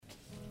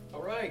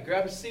right,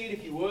 grab a seat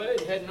if you would.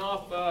 Heading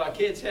off,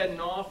 kids heading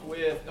off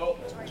with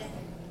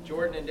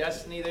Jordan and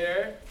Destiny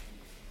there.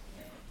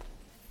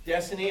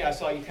 Destiny, I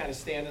saw you kind of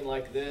standing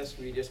like this.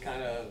 Were you just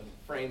kind of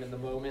framing the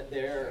moment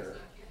there? Or,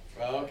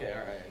 oh, okay,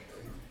 all right.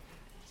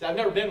 See, I've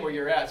never been where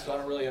you're at, so I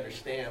don't really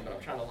understand, but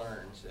I'm trying to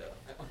learn. So,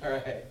 all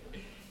right,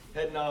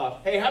 heading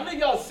off. Hey, how many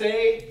of y'all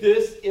say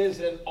this is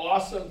an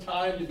awesome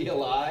time to be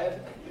alive?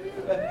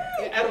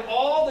 Out of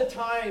all the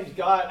times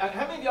God,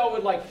 how many of y'all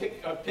would like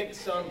pick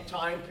some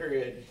time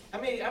period? How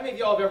many of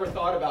y'all have ever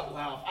thought about,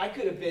 wow, I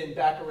could have been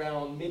back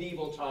around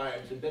medieval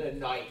times and been a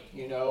knight,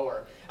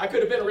 or I could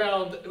have been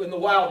around in the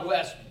Wild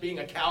West being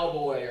a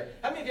cowboy, or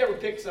how many of you ever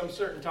picked some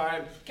certain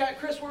time?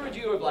 Chris, where would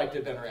you have liked to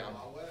have been around?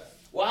 Wild West.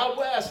 Wild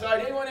West. All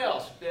right, anyone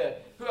else? Yeah.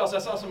 Who else? I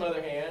saw some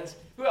other hands.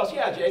 Who else?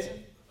 Yeah,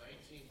 Jason.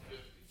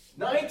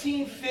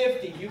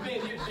 1950. You're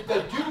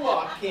the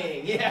Duloc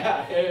King.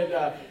 Yeah.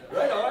 And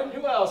right on.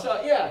 Who else?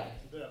 Yeah.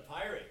 A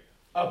pirate.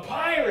 A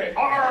pirate.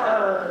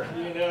 Arr!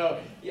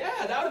 Yeah,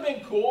 that would have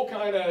been cool,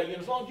 kind of,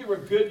 as long as you were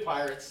a good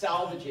pirate,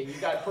 salvaging. You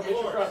got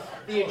permission from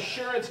the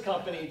insurance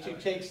company to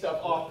take stuff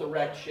off the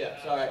wrecked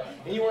ships, all right?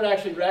 And you weren't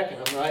actually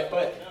wrecking them, right?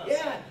 But,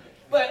 yeah.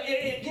 But,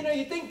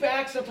 you think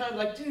back sometimes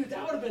like, dude,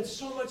 that would have been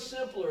so much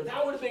simpler.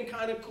 That would have been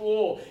kind of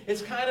cool.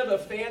 It's kind of a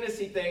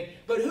fantasy thing.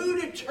 But who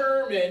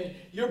determined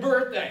your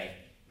birthday?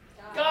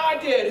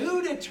 God did.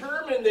 Who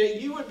determined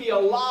that you would be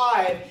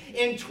alive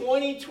in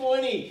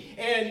 2020?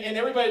 And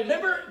everybody,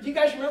 do you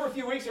guys remember a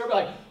few weeks ago,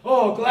 everybody like,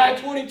 oh, glad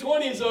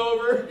 2020 is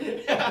over.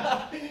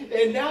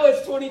 And now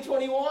it's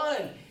 2021.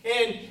 And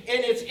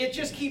it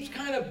just keeps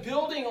kind of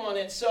building on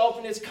itself,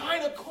 and it's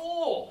kind of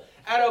cool.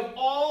 Out of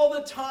all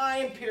the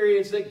time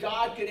periods that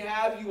God could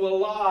have you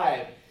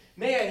alive,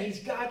 man, He's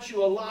got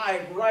you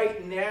alive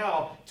right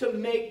now to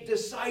make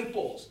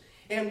disciples.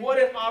 And what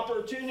an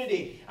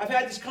opportunity. I've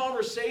had this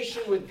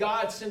conversation with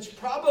God since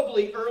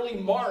probably early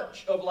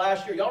March of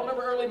last year. Y'all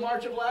remember early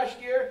March of last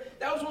year?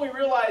 That was when we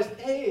realized,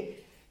 hey,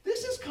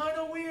 this is kind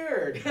of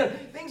weird.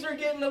 Things are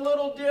getting a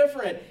little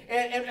different.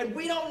 And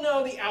we don't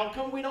know the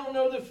outcome. We don't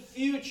know the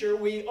future.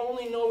 We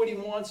only know what He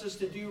wants us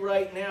to do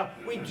right now.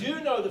 We do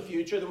know the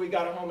future, that we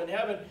got a home in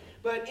heaven.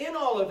 But in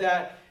all of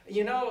that,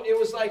 it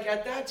was like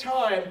at that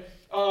time,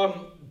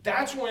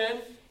 that's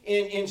when,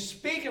 in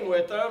speaking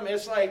with them,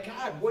 it's like,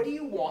 God, what do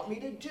you want me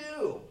to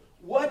do?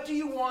 What do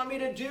you want me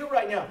to do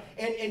right now?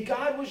 And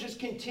God was just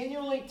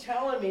continually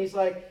telling me, He's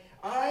like,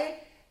 I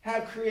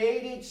have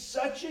created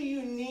such a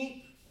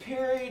unique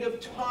period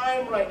of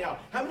time right now.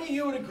 How many of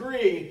you would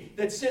agree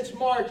that since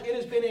March, it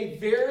has been a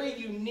very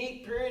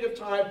unique period of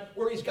time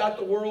where He's got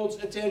the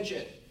world's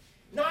attention?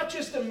 Not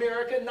just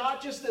America, not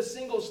just a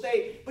single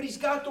state, but He's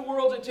got the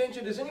world's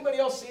attention. Does anybody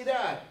else see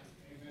that?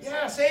 Amen.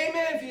 Yeah, say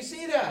amen if you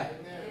see that.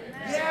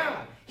 Amen. Yeah.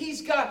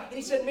 And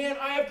He said, man,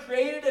 I have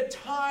created a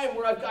time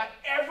where I've got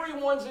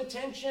everyone's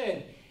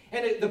attention.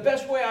 And the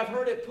best way I've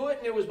heard it put,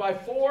 and it was by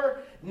 4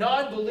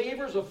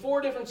 non-believers of 4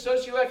 different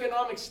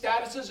socioeconomic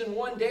statuses in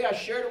one day, I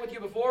shared it with you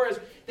before, is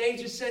they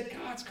just said,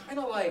 God, it's kind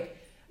of like,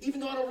 even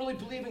though I don't really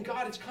believe in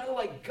God, it's kind of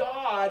like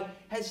God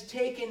has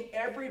taken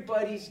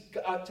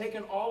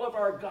taken all of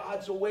our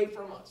gods away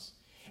from us.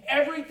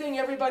 Everything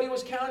everybody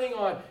was counting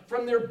on,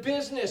 from their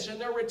business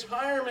and their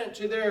retirement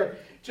to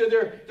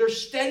their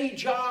steady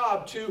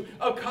job, to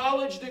a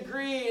college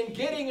degree and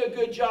getting a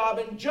good job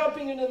and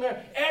jumping into the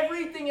marriage.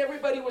 Everything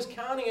everybody was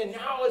counting on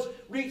now has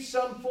reached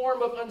some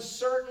form of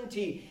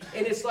uncertainty.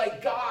 And it's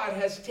like God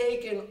has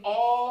taken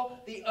all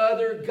the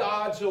other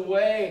gods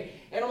away.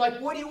 And I'm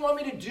like, what do you want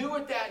me to do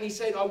with that? And He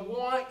said, I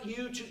want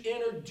you to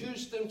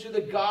introduce them to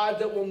the God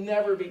that will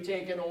never be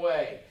taken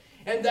away.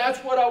 And that's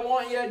what I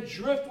want you at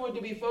Driftwood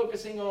to be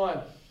focusing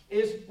on,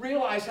 is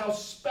realize how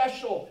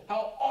special,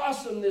 how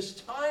awesome this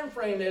time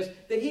frame is,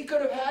 that He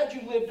could have had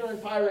you live during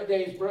pirate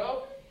days,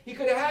 bro. He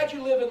could have had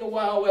you live in the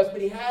Wild West,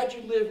 but He had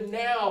you live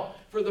now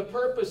for the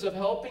purpose of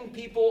helping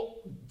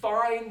people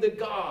find the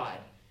God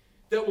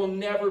that will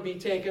never be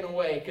taken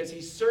away, because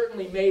He's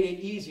certainly made it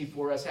easy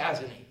for us,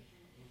 hasn't He?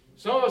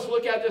 Some of us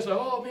look at this,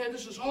 oh man,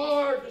 this is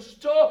hard, this is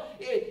tough.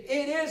 It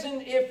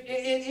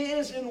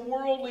is in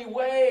worldly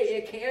way,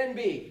 it can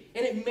be.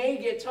 And it may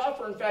get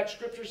tougher. In fact,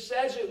 Scripture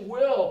says it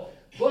will.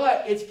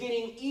 But it's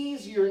getting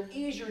easier and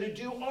easier to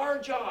do our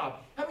job.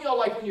 How many of y'all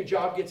like when your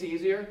job gets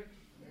easier?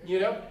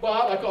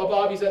 Bob, I call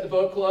Bob, he's at the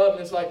boat club, and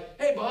it's like,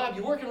 hey Bob,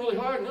 you working really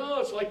hard? No,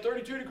 it's like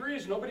 32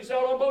 degrees, nobody's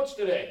out on boats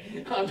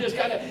today. I'm just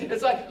kind of,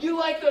 it's like, you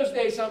like those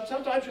days.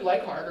 Sometimes you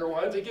like harder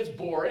ones. It gets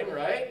boring,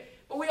 right?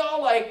 But we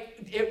all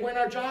like it when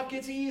our job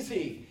gets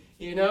easy,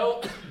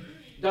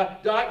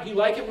 Doc, you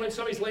like it when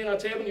somebody's laying on a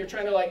table and you're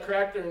trying to like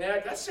crack their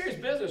neck? That's serious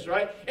business,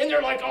 right? And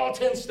they're like all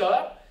tensed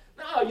up.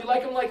 No, you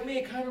like them like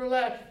me, kind of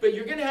relaxed. But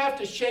you're going to have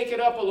to shake it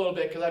up a little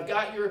bit, because I've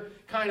got your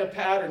kind of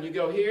pattern. You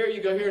go here,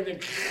 and then,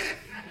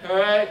 all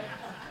right?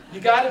 You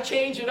got to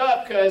change it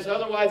up, because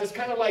otherwise it's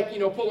kind of like,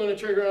 pulling a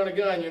trigger on a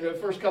gun. The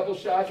first couple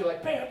shots, you're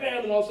like, bam,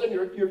 bam, and all of a sudden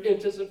you're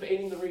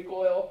anticipating the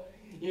recoil,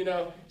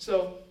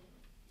 So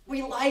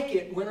we like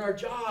it when our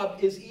job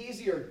is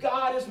easier.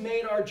 God has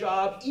made our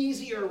job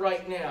easier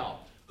right now.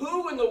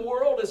 Who in the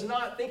world is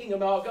not thinking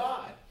about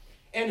God?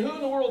 And who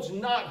in the world's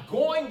not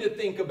going to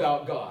think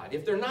about God?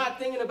 If they're not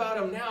thinking about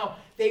him now,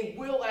 they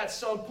will at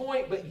some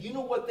point. But you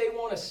know what they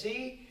want to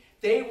see?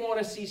 They want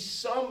to see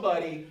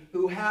somebody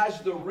who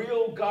has the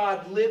real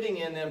God living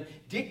in them,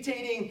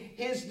 dictating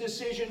his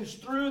decisions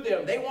through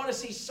them. They want to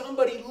see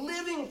somebody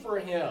living for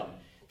him.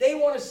 They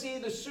want to see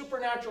the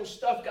supernatural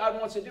stuff God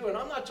wants to do. And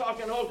I'm not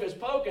talking hocus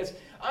pocus.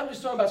 I'm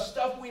just talking about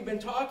stuff we've been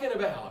talking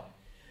about.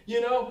 You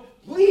know,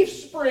 leaf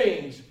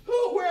springs.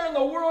 Where in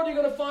the world are you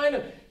going to find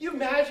them? You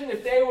imagine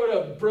if they would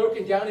have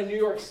broken down in New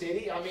York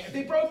City? I mean, if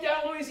they broke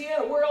down in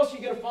Louisiana, where else are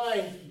you going to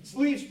find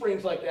leaf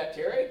springs like that,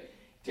 Terry?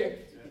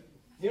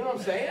 You know what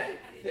I'm saying?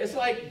 It's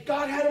like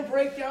God had them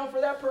break down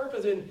for that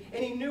purpose, and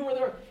he knew where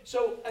they were.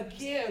 So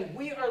again,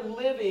 we are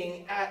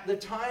living at the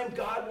time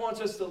God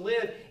wants us to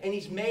live, and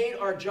he's made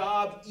our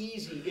job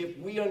easy if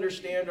we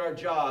understand our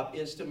job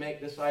is to make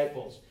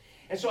disciples.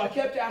 And so I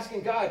kept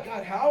asking God,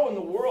 how in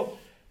the world?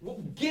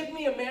 Give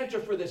me a mantra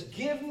for this.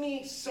 Give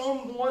me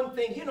some one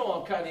thing. You know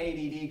I'm kind of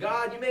ADD.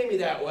 God, you made me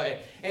that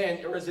way.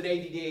 Or is it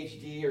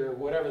ADHD or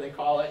whatever they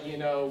call it, you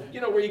know,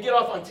 where you get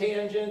off on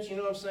tangents, you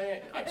know what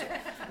I'm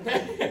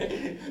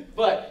saying?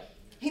 But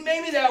he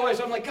made me that way.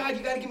 So I'm like, God,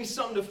 you got to give me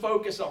something to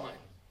focus on.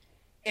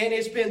 And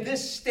it's been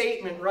this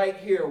statement right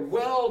here.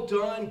 Well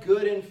done,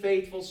 good and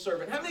faithful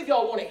servant. How many of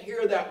y'all want to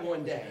hear that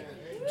one day?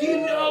 Do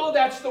you know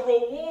that's the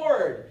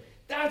reward?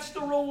 That's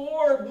the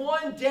reward.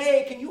 One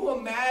day, can you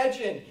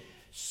imagine?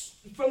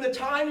 From the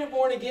time you're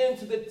born again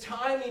to the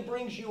time he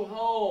brings you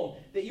home,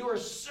 that you are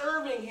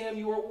serving him,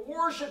 you are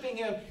worshiping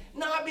him,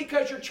 not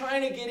because you're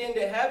trying to get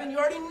into heaven. You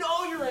already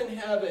know you're in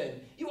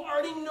heaven. You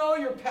already know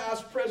your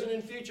past, present,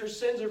 and future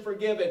sins are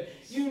forgiven.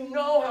 You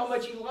know how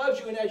much he loves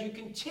you, and as you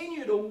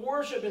continue to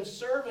worship and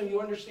serve him,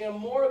 you understand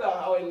more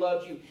about how he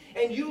loves you,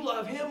 and you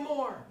love him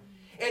more.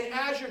 And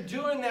as you're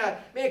doing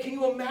that, man, can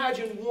you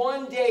imagine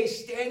one day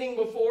standing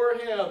before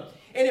him?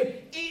 And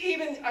if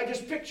even, I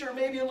just picture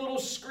maybe a little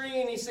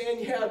screen, he's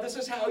saying, yeah, this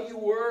is how you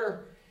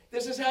were.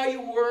 This is how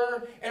you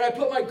were. And I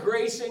put my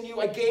grace in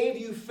you. I gave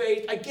you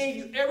faith. I gave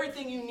you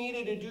everything you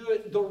needed to do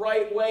it the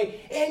right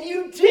way. And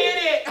you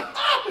did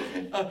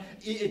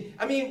it.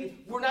 I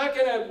mean, we're not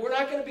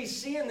gonna be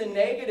seeing the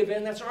negative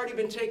end. That's already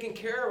been taken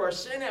care of, our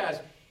sin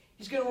has.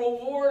 He's going to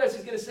reward us.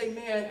 He's going to say,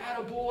 man,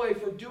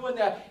 attaboy for doing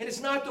that. And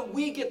it's not that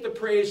we get the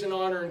praise and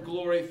honor and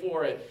glory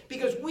for it,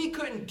 because we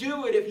couldn't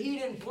do it if he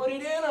didn't put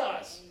it in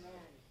us.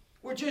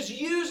 We're just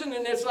using it,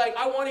 and it's like,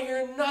 I want to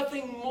hear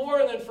nothing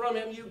more than from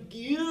him. You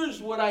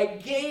used what I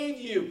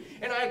gave you,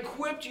 and I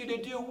equipped you to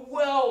do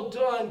well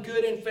done,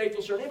 good and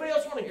faithful servant. Anybody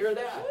else want to hear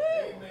that?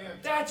 Amen.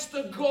 That's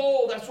the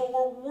goal. That's what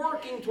we're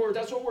working toward.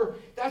 That's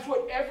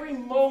what every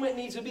moment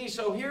needs to be.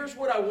 So here's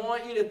what I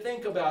want you to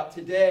think about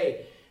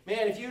today.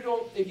 Man, if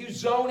you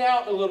zone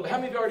out a little bit, how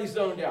many of you already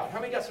zoned out? How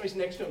many got somebody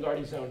next to them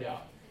already zoned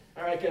out?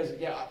 All right, because,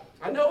 yeah,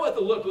 I know what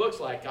the look looks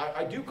like.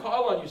 I do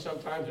call on you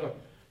sometimes. Like,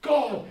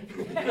 God!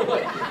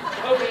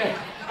 Like, okay,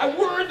 I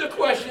word the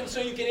question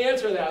so you can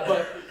answer that,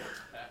 but,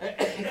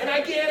 and I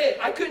get it.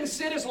 I couldn't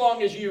sit as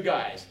long as you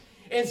guys.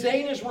 And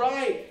Zane is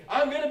right.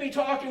 I'm going to be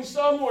talking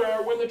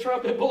somewhere when the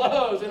trumpet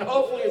blows, and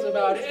hopefully it's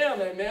about him,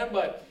 amen?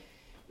 But,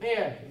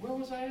 man, where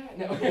was I at?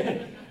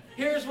 No.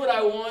 Here's what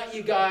I want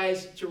you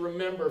guys to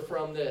remember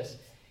from this,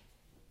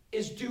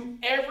 is do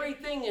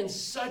everything in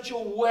such a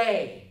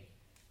way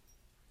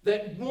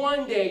that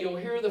one day you'll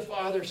hear the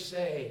Father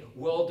say,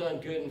 well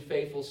done, good and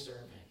faithful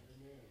servant.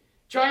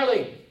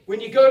 Charlie, when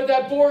you go to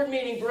that board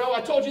meeting, bro,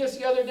 I told you this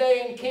the other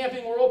day in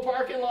Camping World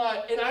parking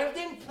lot, and I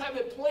didn't have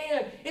it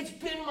planned. It's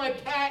been my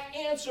pat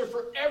answer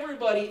for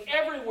everybody,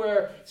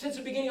 everywhere, since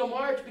the beginning of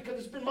March, because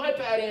it's been my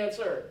pat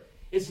answer.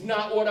 It's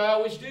not what I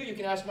always do. You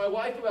can ask my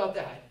wife about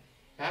that.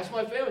 Ask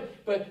my family.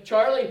 But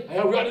Charlie, I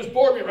got this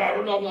board meeting.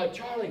 I'm like,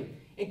 Charlie.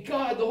 And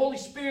God, the Holy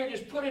Spirit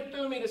just put it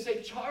through me to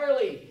say,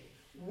 Charlie,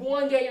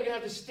 one day you're going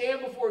to have to stand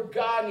before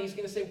God, and he's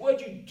going to say, what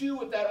did you do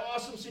with that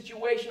awesome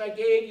situation I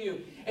gave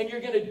you? And you're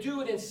going to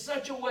do it in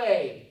such a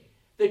way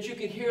that you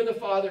can hear the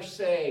Father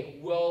say,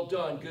 well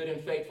done, good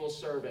and faithful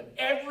servant.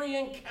 Every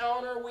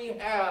encounter we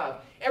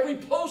have, every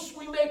post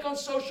we make on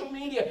social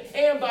media,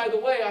 and by the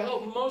way, I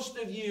hope most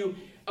of you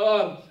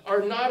are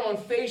not on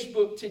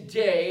Facebook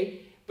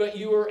today, but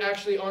you are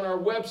actually on our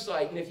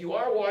website. And if you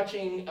are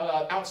watching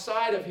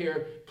outside of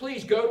here,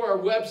 please go to our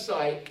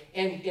website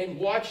and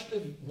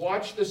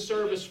watch the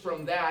service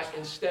from that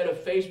instead of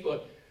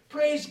Facebook.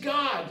 Praise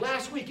God.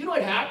 Last week, you know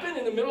what happened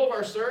in the middle of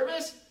our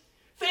service?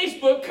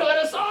 Facebook cut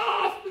us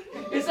off.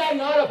 Is that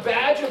not a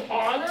badge of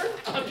honor?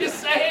 I'm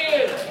just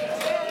saying.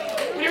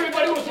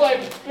 Everybody was like,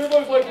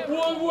 what happened?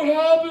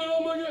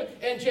 Oh my God.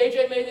 And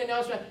JJ made the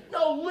announcement.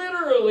 No,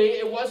 literally,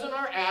 it wasn't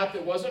our app.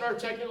 It wasn't our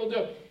technical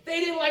deal.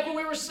 They didn't like what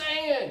we were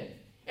saying.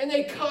 And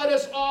they cut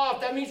us off.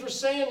 That means we're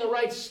saying the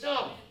right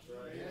stuff.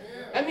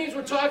 That means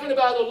we're talking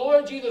about the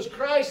Lord Jesus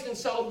Christ and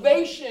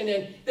salvation,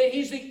 and that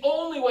he's the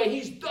only way.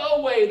 He's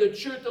the way, the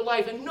truth, the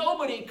life. And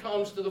nobody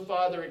comes to the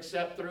Father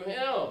except through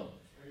him.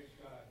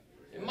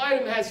 It might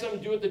have had something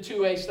to do with the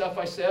 2A stuff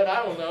I said.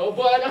 I don't know.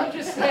 But I'm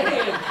just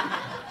saying.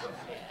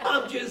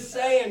 I'm just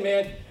saying,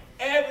 man.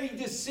 Every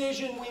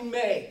decision we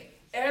make,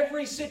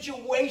 Every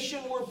situation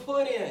we're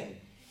put in,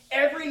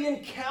 every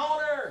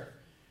encounter,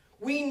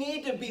 we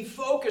need to be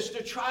focused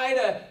to try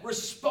to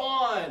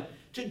respond,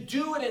 to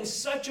do it in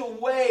such a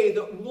way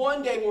that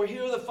one day we'll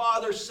hear the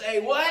Father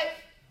say, what?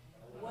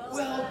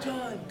 Well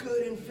done,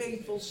 good and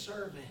faithful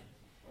servant.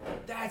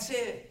 That's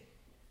it.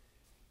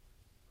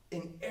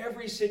 In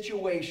every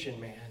situation,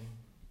 man,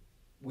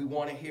 we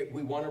want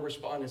to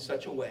respond in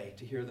such a way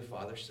to hear the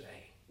Father say,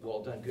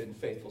 well done, good and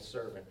faithful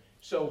servant.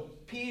 So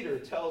Peter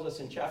tells us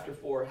in chapter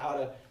 4 how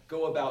to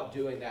go about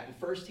doing that. And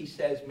first he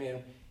says,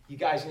 man, you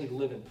guys need to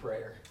live in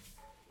prayer.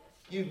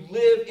 You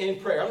live in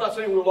prayer. I'm not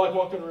saying we're like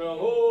walking around,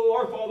 oh,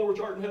 our Father which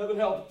art in heaven,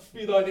 hallowed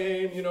be thy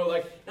name.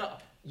 No,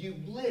 you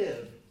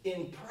live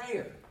in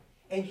prayer.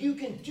 And you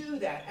can do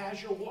that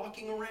as you're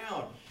walking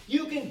around.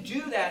 You can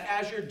do that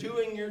as you're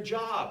doing your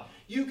job.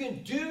 You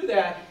can do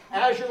that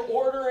as you're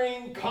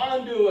ordering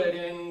conduit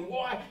and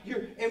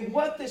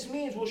what this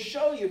means we'll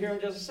show you here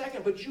in just a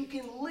second, but you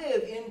can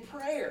live in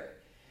prayer.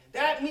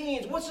 That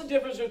means, what's the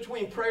difference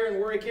between prayer and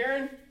worry,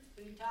 Karen?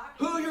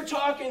 Who you're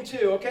talking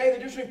to, okay? The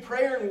difference between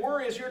prayer and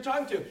worry is who you're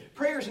talking to.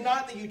 Prayer is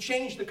not that you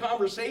change the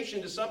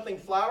conversation to something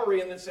flowery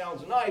and that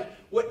sounds nice.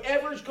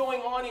 Whatever's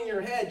going on in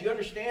your head, you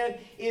understand?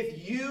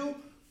 If you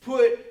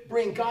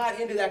bring God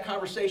into that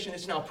conversation,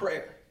 it's now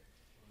prayer.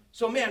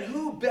 So man,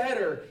 who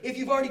better if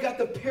you've already got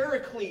the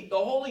Paraclete, the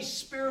Holy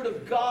Spirit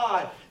of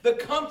God, the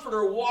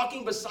Comforter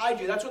walking beside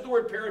you. That's what the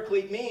word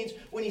Paraclete means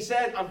when he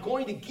said, I'm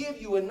going to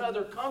give you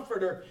another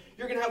Comforter.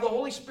 You're going to have the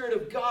Holy Spirit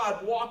of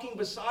God walking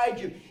beside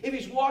you. If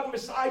he's walking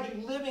beside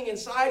you, living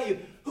inside of you,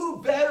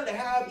 who better to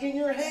have in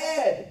your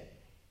head?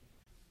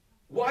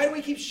 Why do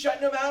we keep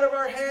shutting him out of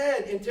our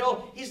head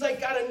until he's like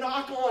got a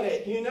knock on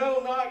it?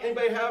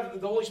 Anybody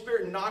have the Holy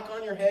Spirit knock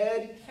on your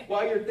head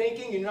while you're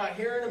thinking? You're not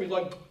hearing him. He's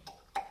like,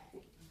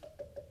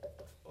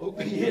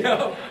 didn't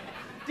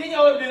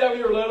y'all ever do that when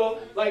you were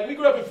little? Like, we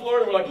grew up in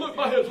Florida, and we're like, look,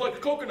 my head's like a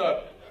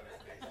coconut.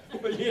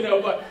 But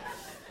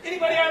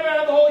anybody ever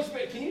have the Holy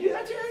Spirit? Can you do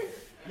that, Terry?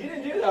 You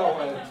didn't do that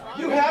one.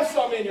 You have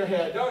some in your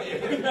head, don't you?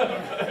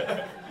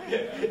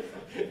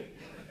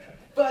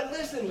 But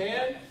listen,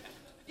 man.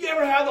 You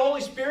ever have the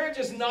Holy Spirit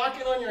just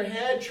knocking on your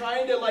head,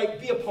 trying to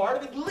be a part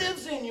of it? He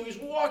lives in you. He's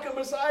walking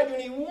beside you,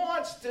 and he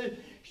wants to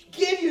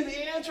give you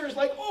the answers.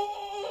 Like,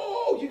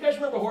 oh, you guys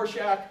remember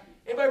Horseshack?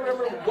 Anybody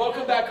remember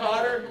Welcome Back,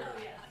 Kotter?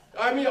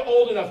 I mean,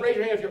 old enough. Raise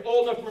your hand if you're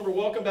old enough to remember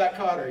Welcome Back,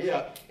 Kotter.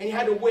 Yeah. And you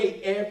had to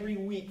wait every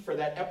week for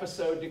that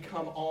episode to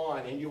come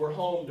on, and you were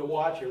home to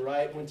watch it,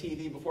 right? When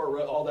TV,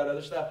 before all that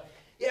other stuff.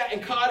 Yeah,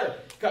 and Kotter,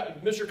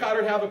 Mr. Kotter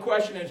would have a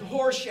question, and it's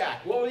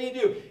Horseshack. What would he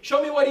do?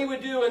 Show me what he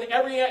would do, and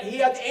he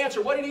had to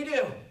answer. What did he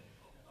do?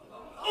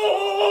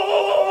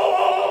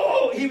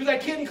 Oh! He was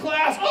that kid in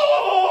class.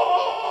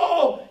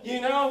 Oh!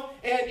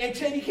 And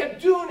until he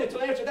kept doing it till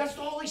the answer. That's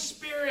the Holy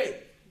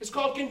Spirit. It's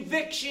called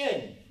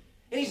conviction.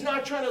 And he's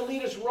not trying to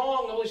lead us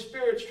wrong. The Holy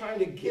Spirit's trying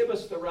to give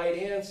us the right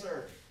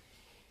answer.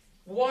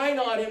 Why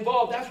not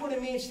involve? That's what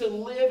it means to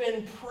live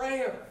in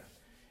prayer.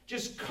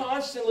 Just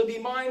constantly be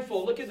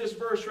mindful. Look at this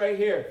verse right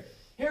here.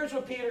 Here's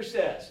what Peter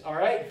says, all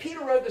right?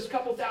 Peter wrote this a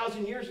couple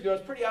thousand years ago.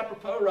 It's pretty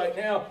apropos right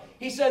now.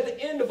 He said, the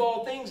end of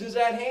all things is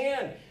at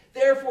hand.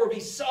 Therefore, be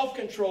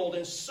self-controlled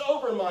and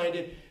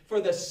sober-minded for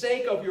the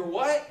sake of your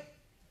what?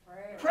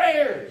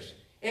 Prayers.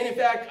 And in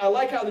fact, I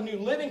like how the New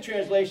Living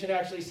Translation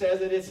actually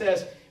says it. It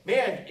says,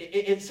 man,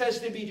 it says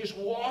to be just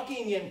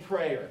walking in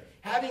prayer.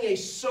 Having a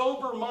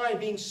sober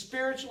mind, being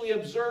spiritually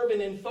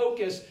observant and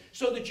focused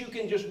so that you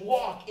can just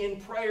walk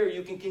in prayer.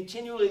 You can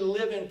continually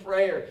live in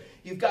prayer.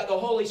 You've got the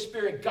Holy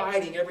Spirit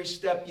guiding every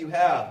step you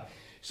have.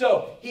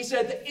 So, he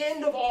said, the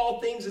end of all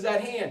things is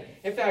at hand.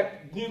 In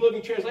fact, New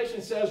Living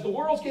Translation says, the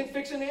world's getting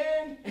fixing to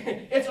end.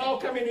 It's all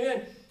coming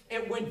in.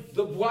 And when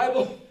the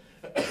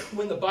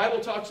Bible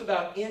talks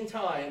about end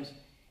times,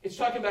 it's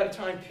talking about a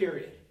time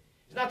period.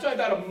 It's not talking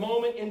about a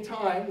moment in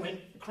time when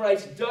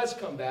Christ does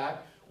come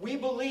back. We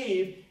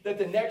believe that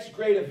the next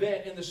great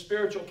event in the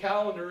spiritual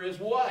calendar is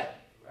what?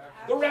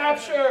 The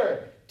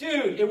rapture.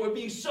 Dude, it would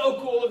be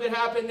so cool if it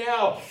happened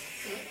now.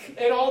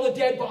 And all the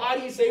dead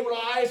bodies, they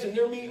rise and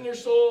they're meeting their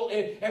soul.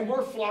 And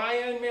we're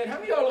flying, man. How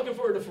many of y'all are looking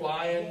forward to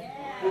flying?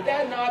 Yeah. Would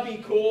that not be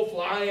cool,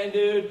 flying,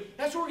 dude?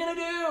 That's what we're going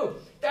to do.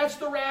 That's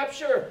the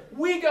rapture.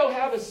 We go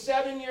have a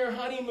 7-year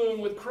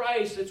honeymoon with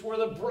Christ. It's where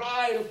the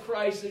bride of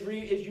Christ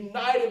is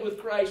united with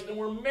Christ. And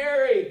we're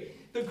married.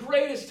 The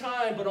greatest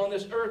time, but on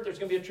this earth, there's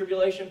going to be a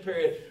tribulation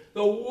period.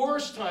 The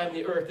worst time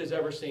the earth has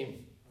ever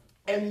seen.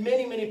 And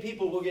many, many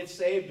people will get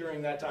saved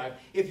during that time.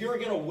 If you're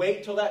going to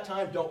wait till that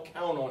time, don't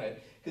count on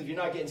it. Because if you're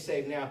not getting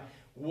saved now,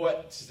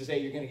 what's to say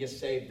you're going to get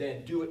saved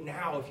then? Do it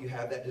now if you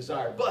have that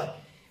desire. But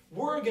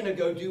we're going to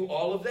go do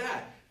all of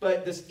that.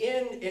 But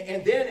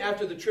and then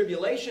after the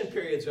tribulation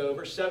period's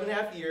over,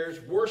 7.5 years,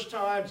 worst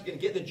time, it's going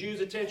to get the Jews'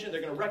 attention.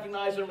 They're going to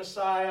recognize their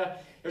Messiah.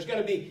 There's going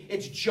to be,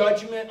 it's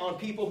judgment on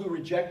people who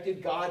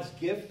rejected God's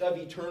gift of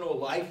eternal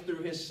life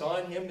through his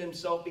Son, him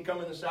himself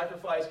becoming the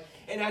sacrifice.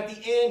 And at the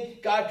end,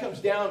 God comes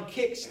down,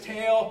 kicks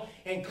tail,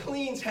 and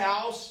cleans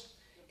house.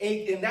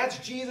 And that's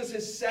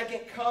Jesus'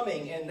 second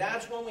coming. And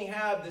that's when we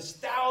have this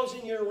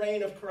 1,000-year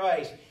reign of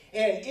Christ.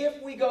 And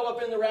if we go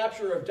up in the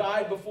rapture or have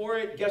died before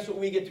it, guess what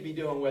we get to be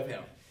doing with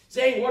him?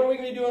 Zane, what are we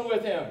going to be doing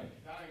with him?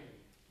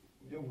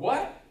 Dining.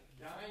 What?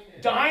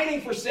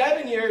 Dining for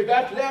 7 years.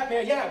 After that,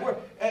 man, yeah,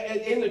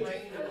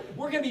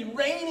 we're going to be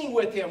reigning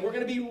with him. We're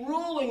going to be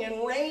ruling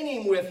and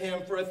reigning with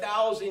him for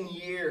 1,000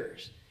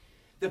 years.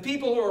 The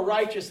people who are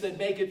righteous that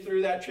make it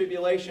through that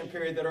tribulation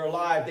period that are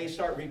alive, they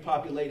start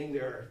repopulating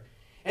the earth.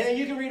 And then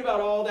you can read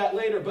about all that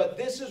later, but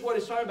this is what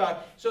it's talking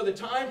about. So the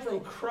time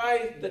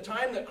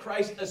that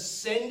Christ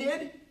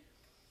ascended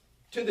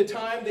to the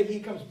time that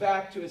he comes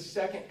back to his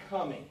second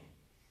coming,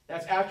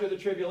 that's after the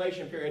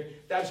tribulation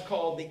period, that's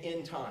called the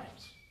end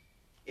times.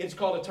 It's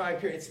called a time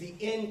period. It's the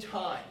end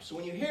times. So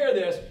when you hear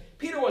this,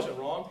 Peter wasn't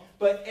wrong,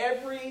 but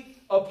every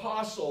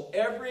apostle,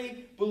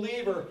 every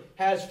believer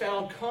has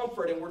found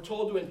comfort, and we're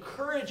told to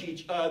encourage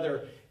each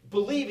other,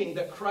 believing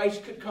that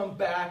Christ could come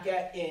back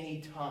at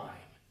any time.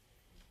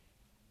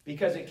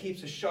 Because it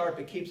keeps us sharp,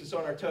 it keeps us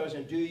on our toes,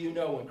 and do you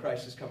know when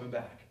Christ is coming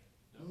back?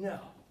 No.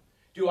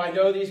 Do I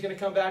know that he's going to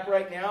come back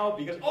right now?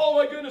 Because, oh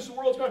my goodness, the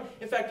world's going.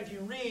 In fact, if you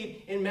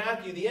read in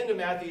Matthew, the end of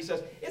Matthew, he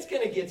says, it's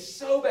going to get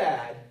so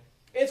bad.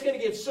 It's going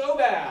to get so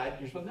bad.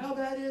 You're supposed, how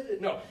bad is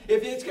it? No.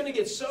 If it's going to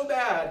get so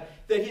bad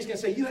that he's going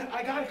to say,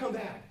 I got to come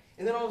back.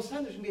 And then all of a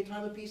sudden, there's going to be a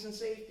time of peace and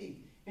safety.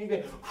 And you're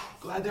going to be,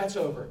 glad that's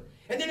over.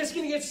 And then it's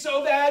going to get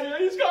so bad,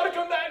 he's got to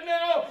come back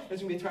now.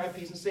 There's going to be a time of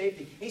peace and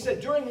safety. And he said,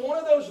 during one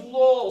of those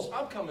lulls,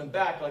 I'm coming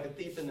back like a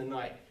thief in the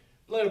night.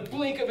 Let a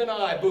blink of an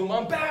eye, boom,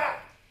 I'm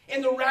back.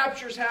 And the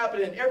rapture's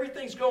happening.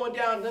 Everything's going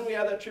down. And then we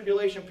have that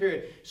tribulation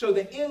period. So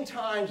the end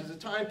times is a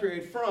time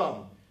period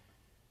from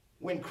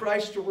when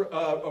Christ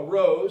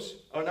arose,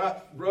 or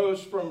not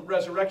rose from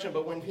resurrection,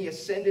 but when he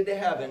ascended to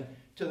heaven,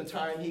 to the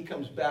time he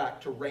comes back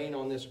to reign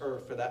on this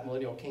earth for that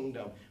millennial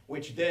kingdom,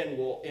 which then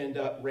will end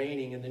up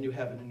reigning in the new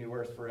heaven and new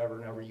earth forever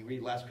and ever. You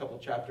read the last couple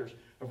of chapters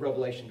of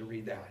Revelation to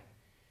read that.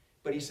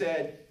 But he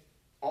said,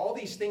 all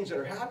these things that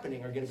are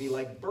happening are going to be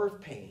like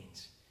birth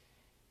pains.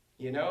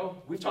 You know,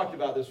 we've talked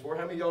about this before.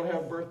 How many of y'all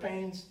have birth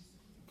pains?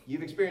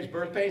 You've experienced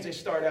birth pains. They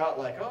start out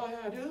like, oh, yeah,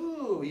 I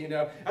do. You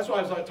know, that's why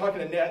I was like talking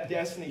to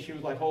Destiny. She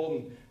was like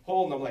holding.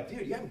 I'm like,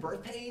 dude, you having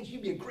birth pains?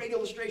 You'd be a great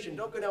illustration.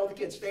 Don't go down with the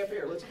kids. Stay up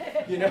here. Let's,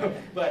 you know.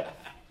 But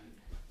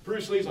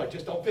Bruce Lee's like,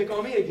 just don't pick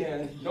on me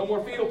again. No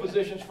more fetal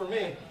positions for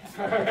me.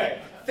 All right.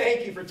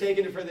 Thank you for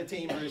taking it for the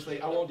team, Bruce Lee.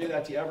 I won't do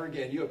that to you ever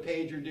again. You have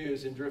paid your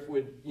dues in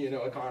Driftwood,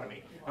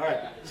 economy. All right.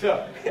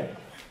 So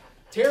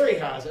Terry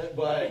hasn't,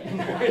 but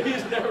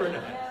he's never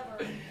done.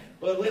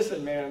 But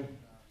listen, man.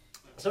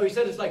 So he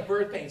said it's like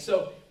birth pains.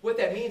 So what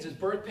that means is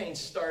birth pains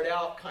start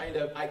out kind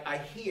of, I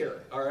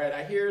hear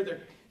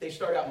they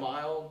start out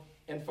mild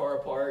and far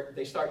apart.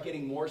 They start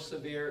getting more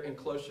severe and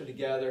closer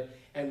together.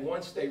 And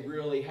once they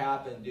really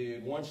happen,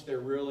 dude, once they're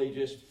really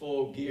just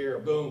full gear,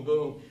 boom,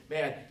 boom,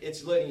 man,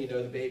 it's letting you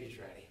know the baby's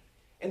ready.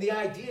 And the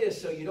idea is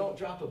so you don't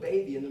drop a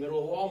baby in the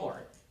middle of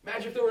Walmart.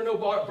 Imagine if there were no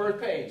birth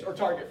pains, or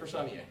Target for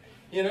some of you.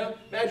 You know,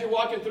 imagine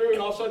walking through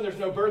and all of a sudden there's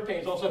no birth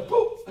pains. All of a sudden,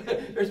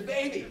 poof, there's a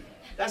baby.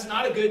 That's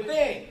not a good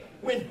thing.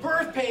 When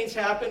birth pains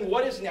happen,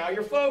 what is now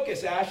your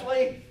focus,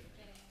 Ashley?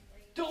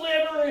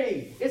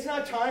 Delivery. It's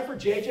not time for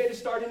JJ to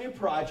start a new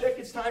project.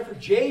 It's time for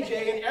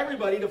JJ and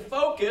everybody to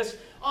focus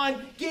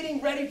on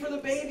getting ready for the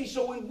baby.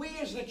 So when we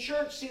as the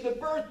church see the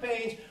birth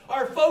pains,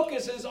 our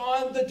focus is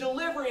on the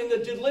delivery, and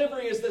the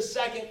delivery is the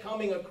second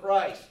coming of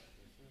Christ.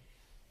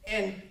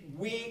 And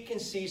we can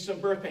see some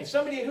birth pains.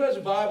 Somebody who has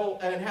a Bible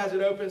and has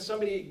it open,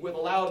 somebody with a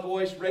loud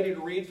voice ready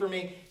to read for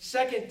me,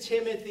 2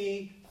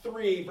 Timothy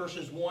 3,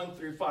 verses 1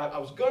 through 5. I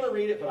was going to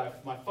read it,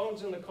 but my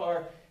phone's in the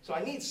car, so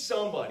I need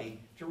somebody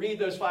to read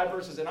those 5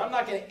 verses, and I'm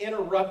not going to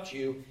interrupt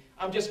you.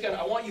 I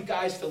want you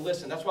guys to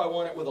listen. That's why I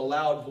want it with a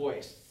loud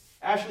voice.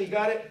 Ashley, you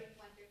got it?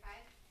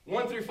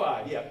 1 through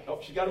 5, yeah. Oh,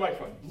 she got a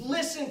microphone.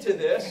 Listen to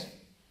this.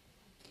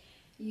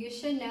 You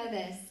should know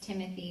this,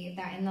 Timothy,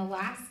 that in the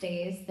last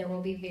days there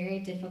will be very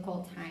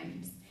difficult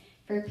times.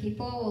 For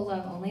people will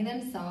love only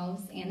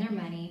themselves and their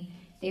money.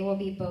 They will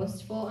be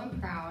boastful and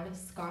proud,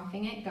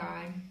 scoffing at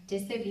God,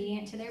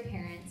 disobedient to their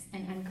parents,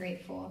 and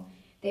ungrateful.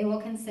 They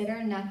will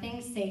consider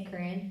nothing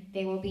sacred.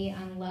 They will be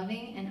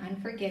unloving and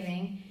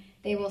unforgiving.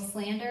 They will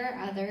slander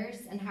others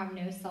and have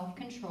no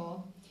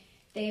self-control.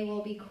 They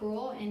will be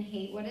cruel and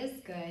hate what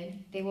is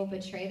good. They will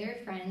betray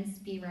their friends,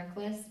 be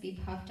reckless, be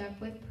puffed up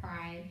with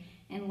pride,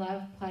 and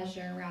love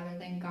pleasure rather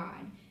than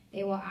God.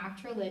 They will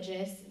act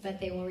religious,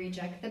 but they will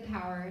reject the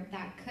power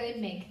that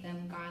could make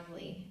them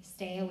godly.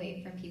 Stay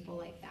away from people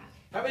like that.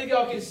 How many of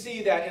y'all can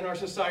see that in our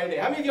society?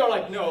 How many of y'all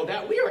are like, no,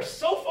 that we are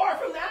so far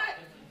from that?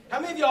 How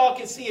many of y'all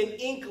can see an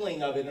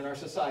inkling of it in our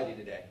society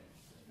today?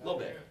 A little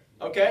bit.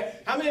 Okay?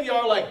 How many of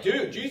y'all are like,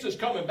 dude, Jesus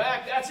coming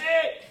back, that's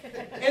it?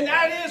 And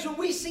that is,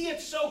 we see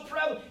it so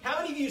prevalent.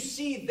 How many of you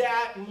see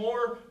that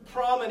more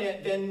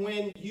prominent than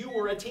when you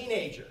were a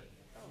teenager?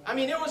 I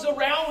mean, it was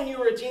around when you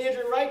were a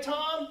teenager, right,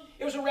 Tom?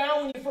 It was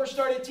around when you first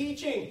started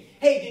teaching.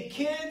 Hey, did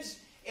kids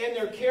and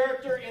their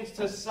character in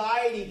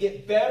society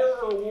get better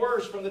or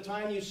worse from the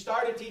time you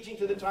started teaching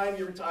to the time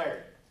you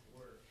retired?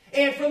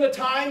 And from the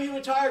time you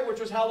retired, which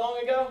was how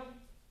long ago?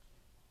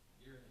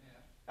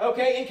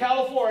 Okay, in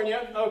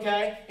California,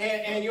 okay,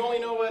 and you only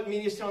know what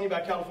media's telling you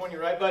about California,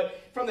 right?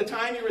 But from the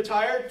time you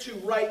retired to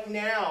right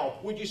now,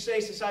 would you say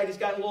society's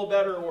gotten a little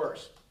better or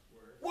worse?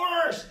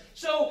 Worse.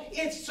 So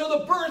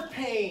the birth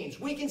pains.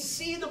 We can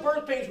see the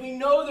birth pains. We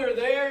know they're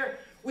there.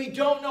 We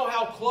don't know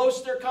how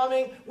close they're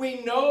coming.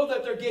 We know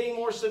that they're getting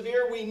more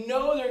severe. We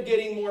know they're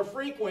getting more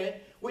frequent.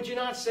 Would you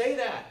not say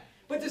that?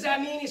 But does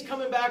that mean he's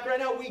coming back right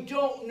now? We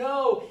don't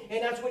know.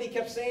 And that's what he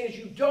kept saying is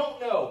you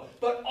don't know.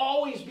 But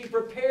always be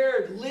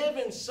prepared. Live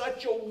in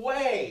such a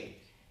way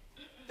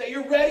that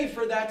you're ready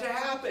for that to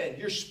happen.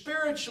 You're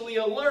spiritually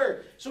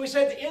alert. So he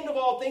said the end of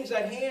all things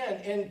at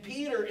hand. And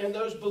Peter and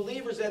those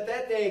believers at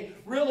that day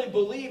really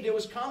believed it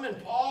was coming.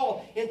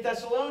 Paul in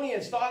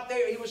Thessalonians thought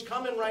he was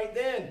coming right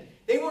then.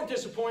 They weren't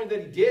disappointed that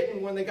he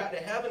didn't when they got to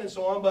heaven and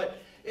so on, but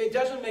it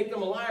doesn't make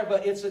them a liar,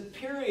 but it's a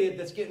period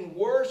that's getting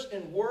worse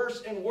and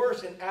worse and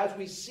worse. And as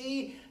we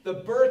see the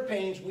birth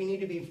pains, we need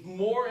to be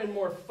more and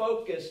more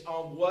focused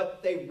on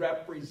what they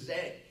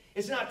represent.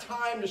 It's not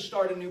time to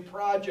start a new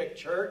project,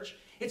 church.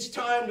 It's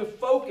time to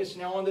focus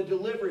now on the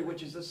delivery,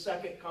 which is the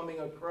second coming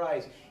of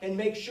Christ. And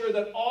make sure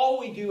that all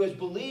we do as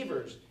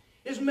believers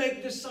is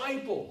make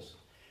disciples.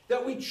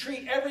 That we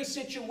treat every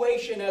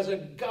situation as a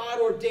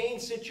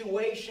God-ordained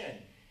situation.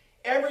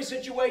 Every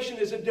situation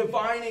is a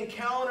divine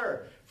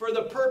encounter for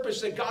the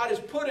purpose that God has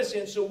put us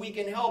in so we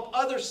can help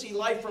others see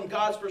life from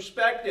God's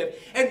perspective.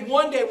 And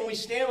one day when we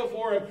stand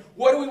before Him,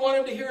 what do we want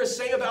Him to hear us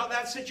say about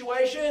that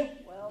situation?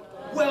 Well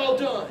done. Well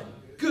done,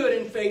 good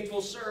and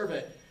faithful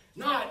servant.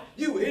 Not,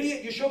 you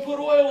idiot, you should put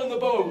oil in the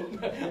boat.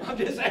 I'm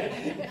just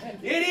saying,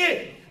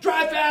 idiot,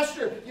 drive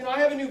faster. You know, I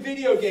have a new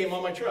video game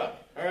on my truck,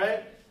 all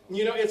right?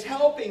 You know, it's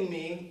helping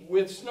me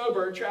with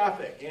snowbird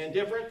traffic and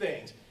different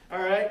things. All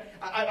right,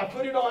 I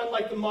put it on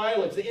like the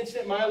mileage, the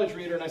instant mileage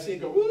reader, and I see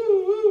it go woo,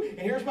 woo, and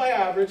here's my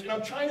average, and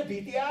I'm trying to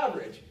beat the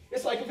average.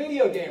 It's like a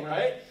video game,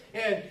 right?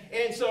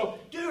 And so,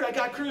 dude, I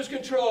got cruise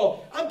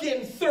control. I'm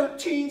getting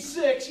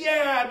 13.6.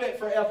 Yeah, I bet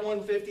for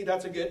F-150,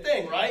 that's a good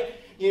thing, right?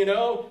 You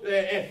know,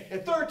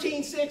 and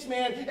 13.6,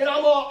 man, and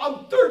I'm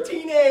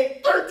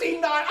 13.8,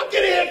 13.9. I'm going to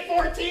hit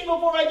 14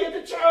 before I get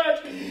to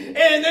church.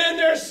 And then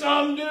there's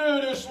some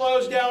dude who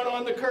slows down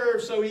on the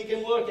curve so he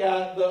can look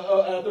at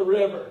the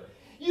river.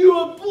 You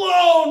have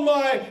blown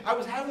my... I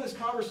was having this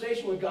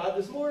conversation with God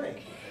this morning.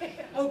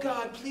 Oh,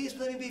 God, please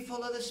let me be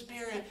full of the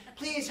Spirit.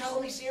 Please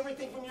help me see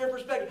everything from your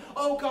perspective.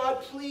 Oh,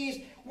 God,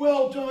 please.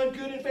 Well done,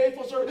 good and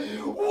faithful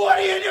servant. What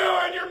are you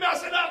doing? You're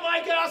messing up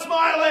my gas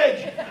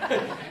mileage.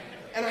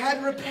 And I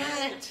had to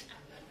repent.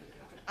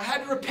 I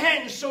had to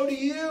repent, and so do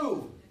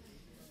you.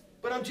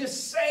 But I'm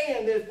just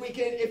saying that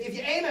if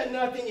you aim at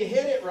nothing, you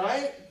hit it,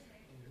 right?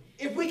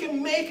 If we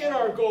can make it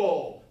our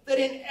goal, that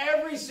in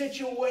every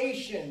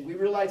situation we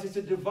realize it's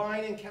a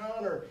divine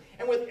encounter.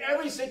 And with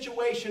every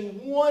situation,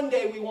 one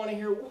day we want to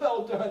hear,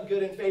 well done,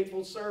 good and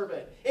faithful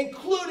servant,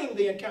 including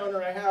the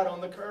encounter I had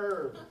on the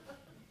curb.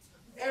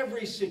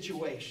 Every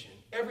situation,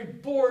 every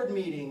board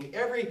meeting,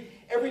 every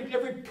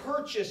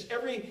purchase,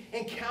 every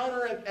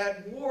encounter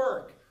at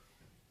work,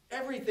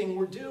 everything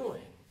we're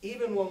doing,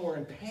 even when we're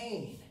in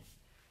pain.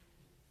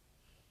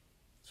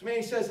 So man,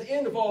 he says, the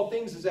end of all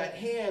things is at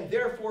hand.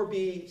 Therefore,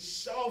 be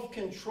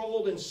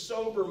self-controlled and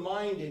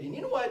sober-minded. And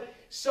you know what?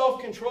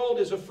 Self-controlled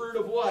is a fruit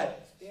of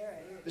what?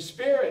 Spirit. The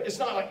Spirit. It's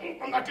not like,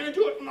 I'm not going to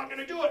do it. I'm not going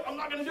to do it. I'm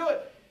not going to do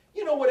it.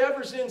 You know,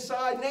 whatever's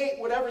inside, Nate,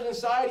 whatever's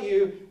inside of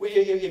you,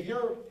 if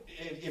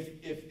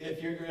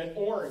you're an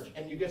orange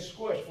and you get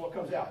squished, what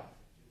comes out?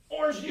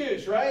 Orange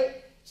juice,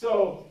 right?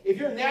 So if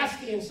you're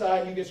nasty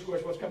inside and you get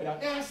squished, what's coming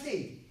out?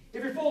 Nasty.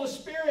 If you're full of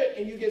Spirit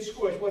and you get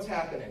squished, what's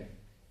happening?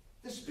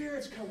 The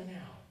Spirit's coming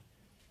out.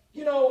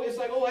 You know, it's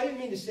like, oh, I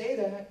didn't mean to say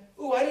that.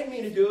 Oh, I didn't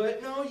mean to do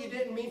it. No, you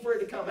didn't mean for it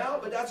to come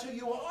out, but that's who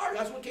you are.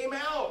 That's what came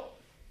out.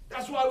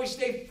 That's why we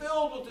stay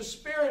filled with the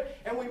Spirit,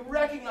 and we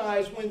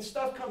recognize when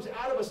stuff comes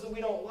out of us that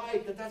we don't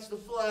like, that that's the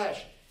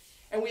flesh.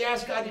 And we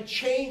ask God to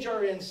change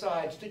our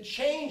insides, to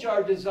change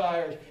our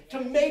desires,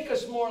 to make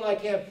us more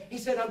like Him. He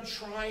said, I'm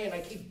trying. I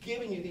keep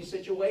giving you these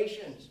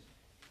situations.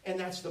 And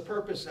that's the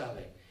purpose of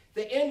it.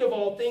 The end of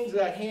all things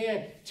at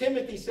hand.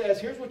 Timothy says,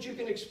 here's what you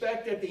can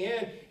expect at the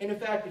end. And in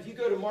fact, if you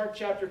go to Mark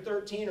chapter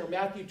 13 or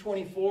Matthew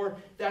 24,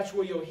 that's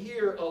where you'll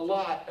hear a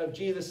lot of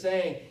Jesus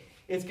saying,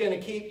 it's going to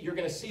keep, you're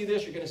going to see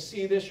this, you're going to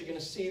see this, you're going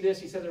to see this.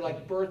 He said they're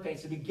like birth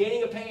pains. The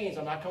beginning of pains,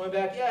 I'm not coming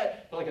back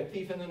yet, but like a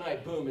thief in the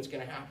night, boom, it's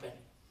going to happen.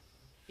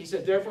 He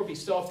said, therefore be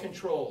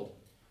self-controlled.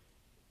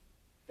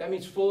 That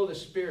means full of the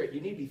Spirit.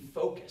 You need to be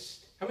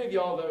focused. How many of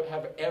y'all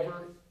have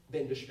ever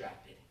been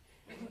distracted?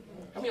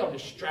 How many of y'all are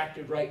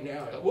distracted right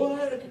now? Like,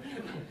 what?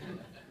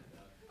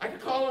 I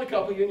could call on a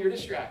couple of you and you're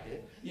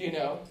distracted, you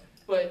know.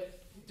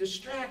 But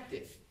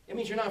distracted, it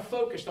means you're not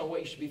focused on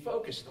what you should be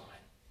focused on.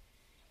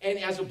 And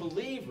as a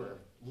believer,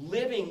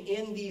 living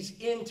in these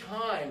end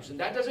times, and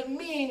that doesn't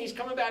mean He's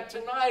coming back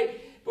tonight,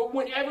 but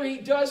whenever He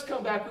does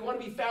come back, we want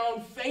to be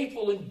found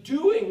faithful in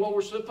doing what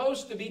we're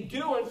supposed to be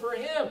doing for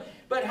Him.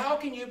 But how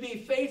can you be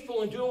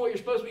faithful in doing what you're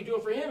supposed to be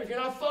doing for Him if you're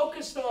not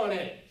focused on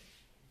it?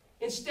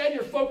 Instead,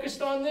 you're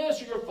focused on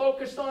this, or you're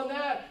focused on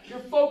that. You're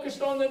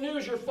focused on the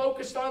news. You're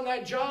focused on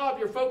that job.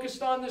 You're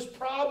focused on this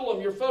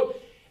problem.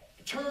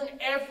 Turn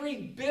every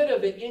bit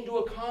of it into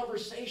a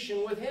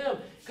conversation with him.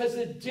 Because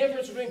the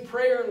difference between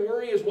prayer and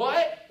worry is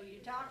what? Who you're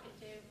talking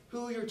to.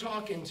 Who you're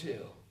talking to.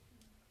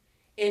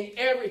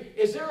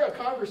 Is there a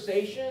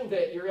conversation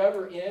that you're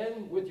ever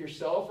in with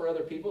yourself or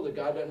other people that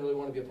God doesn't really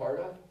want to be a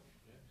part of?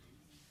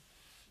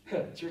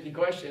 Tricky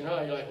question,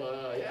 huh? You're like,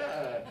 well,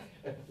 yeah.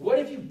 What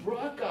if you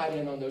brought God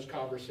in on those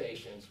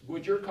conversations?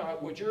 Would your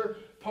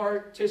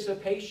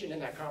participation in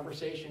that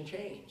conversation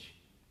change?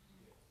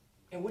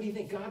 And what do you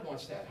think God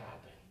wants that to happen?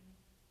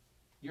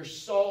 You're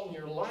salt and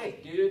you're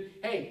light, dude.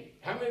 Hey,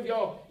 how many of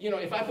y'all,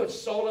 if I put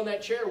salt on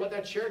that chair, what's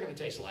that chair going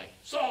to taste like?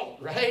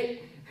 Salt,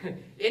 right?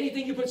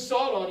 Anything you put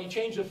salt on, you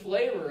change the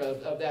flavor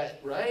of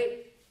that,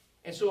 right?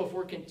 And so if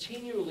we're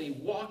continually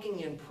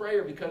walking in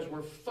prayer because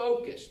we're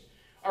focused,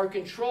 our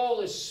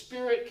control is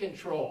spirit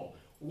control.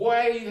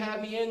 Why do you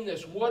have me in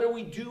this? What are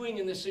we doing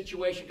in this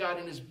situation, God?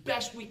 And as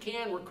best we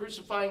can, we're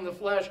crucifying the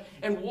flesh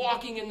and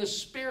walking in the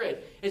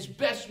spirit as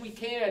best we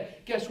can.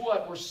 Guess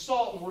what? We're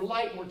salt and we're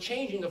light and we're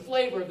changing the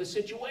flavor of the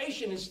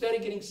situation instead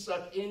of getting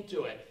sucked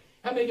into it.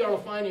 How many of y'all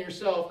are finding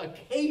yourself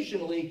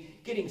occasionally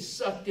getting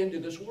sucked into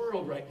this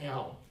world right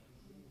now?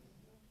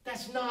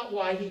 That's not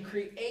why he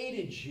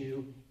created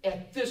you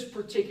at this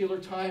particular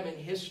time in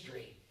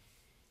history.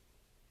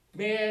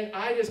 Man,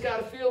 I just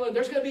got a feeling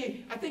there's going to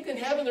be, I think in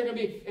heaven they're going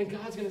to be, and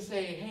God's going to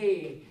say,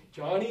 hey,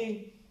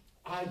 Johnny,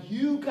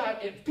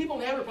 people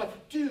in heaven are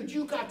like, dude,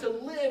 you got to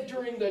live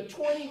during the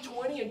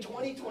 2020 and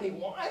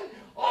 2021?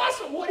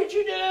 Awesome, what did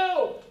you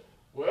do?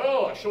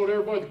 Well, I showed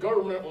everybody the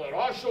government,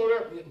 I showed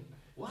everybody.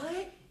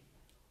 What?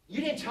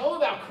 You didn't tell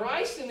them about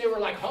Christ and they were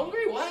like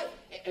hungry? What?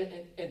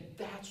 And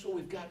that's what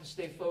we've got to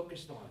stay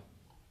focused on.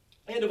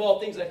 And of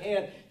all things at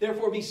hand,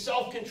 therefore be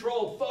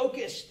self-controlled,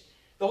 focused.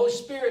 The Holy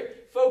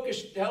Spirit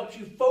helps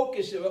you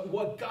focus on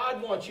what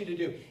God wants you to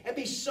do. And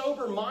be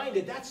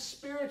sober-minded. That's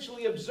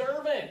spiritually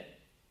observant.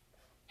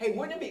 Hey,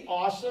 wouldn't it be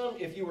awesome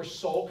if you were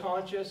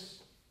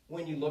soul-conscious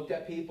when you looked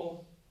at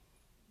people?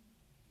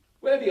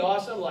 Wouldn't it be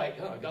awesome? Like,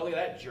 oh, God, look at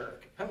that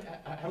jerk.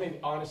 How many,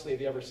 honestly, have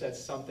you ever said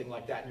something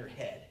like that in your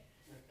head?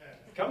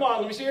 Come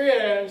on, let me see your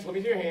hands. Let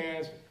me see your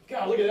hands.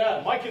 God, look at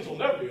that. My kids will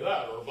never do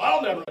that. Or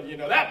I'll never,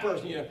 that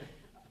person,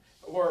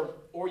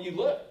 Or you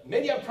look,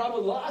 maybe you have a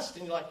problem with lust,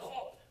 and you're like,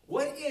 oh,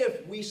 what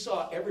if we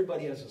saw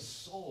everybody as a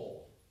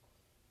soul?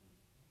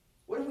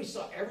 What if we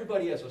saw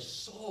everybody as a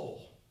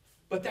soul?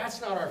 But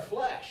that's not our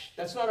flesh.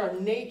 That's not our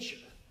nature.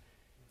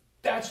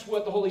 That's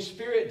what the Holy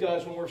Spirit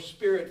does when we're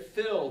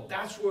spirit-filled.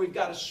 That's where we've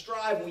got to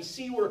strive. When we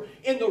see we're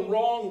in the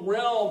wrong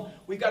realm,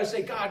 we've got to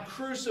say, God,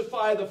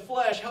 crucify the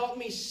flesh. Help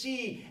me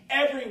see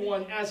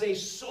everyone as a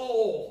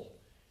soul.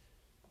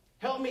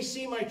 Help me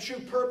see my true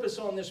purpose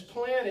on this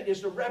planet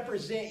is to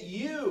represent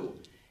you.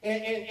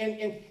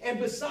 And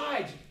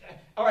besides,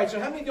 all right, so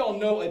how many of y'all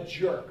know a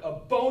jerk, a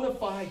bona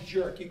fide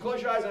jerk? You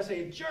close your eyes and I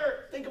say,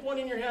 jerk. Think of one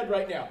in your head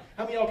right now.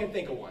 How many of y'all can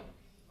think of one?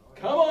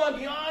 Come on,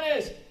 be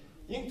honest.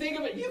 You can think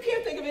of it. You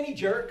can't think of any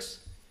jerks.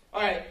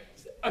 All right,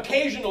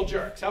 occasional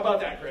jerks. How about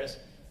that, Chris?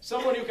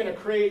 Someone who can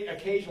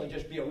occasionally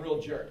just be a real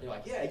jerk. You're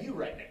like, yeah, you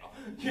right now.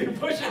 You're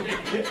pushing me.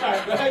 All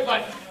right,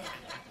 but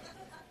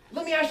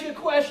let me ask you a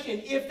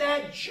question. If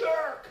that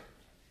jerk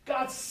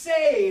got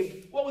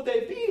saved, what would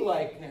they be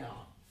like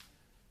now?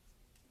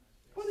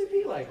 What would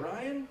they be like,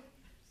 Ryan?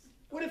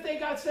 What if they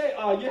got saved?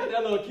 Oh, you had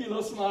that little cute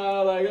little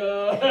smile, like,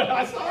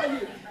 I saw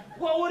you.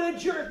 What would a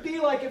jerk be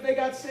like if they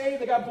got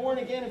saved, they got born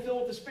again and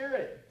filled with the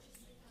Spirit?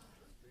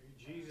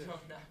 Jesus. No,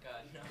 not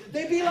God, no.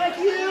 They'd be like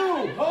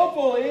you,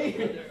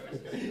 hopefully.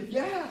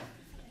 Yeah.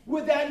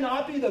 Would that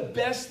not be the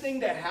best thing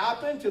to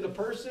happen to the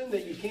person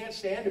that you can't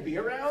stand to be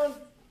around?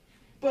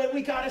 But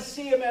we got to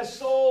see them as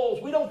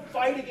souls. We don't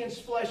fight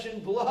against flesh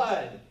and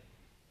blood.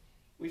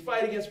 We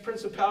fight against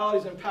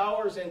principalities and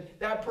powers, and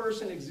that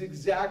person is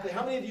exactly...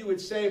 How many of you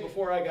would say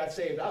before I got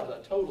saved, I was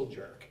a total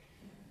jerk?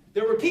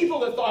 There were people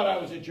that thought I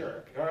was a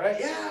jerk, all right?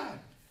 Yeah,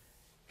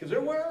 because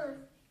there were.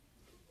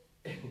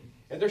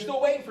 And they're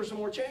still waiting for some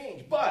more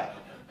change. But,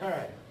 all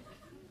right.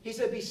 He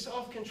said, be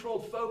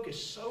self-controlled,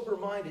 focused,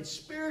 sober-minded,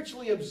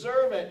 spiritually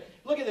observant.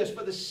 Look at this,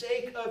 for the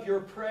sake of your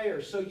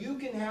prayers, so you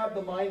can have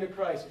the mind of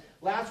Christ.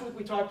 Last week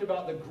we talked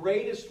about the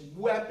greatest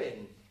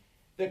weapon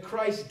that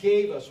Christ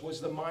gave us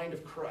was the mind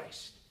of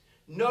Christ.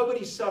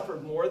 Nobody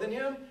suffered more than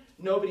him.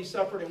 Nobody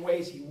suffered in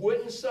ways he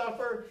wouldn't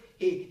suffer.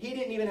 He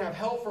didn't even have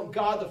help from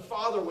God the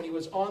Father when he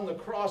was on the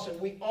cross, and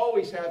we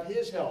always have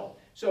his help.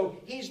 So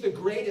he's the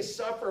greatest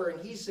sufferer,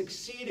 and he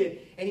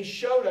succeeded, and he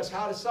showed us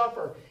how to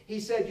suffer. He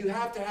said, you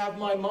have to have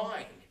my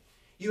mind.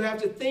 You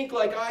have to think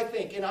like I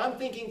think, and I'm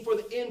thinking for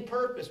the end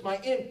purpose. My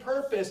end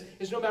purpose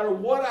is no matter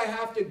what I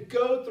have to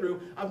go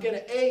through, I'm going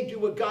to A, do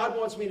what God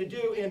wants me to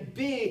do, and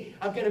B,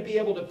 I'm going to be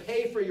able to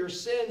pay for your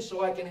sins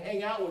so I can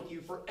hang out with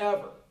you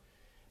forever.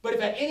 But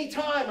if at any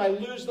time I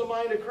lose the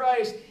mind of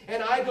Christ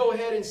and I go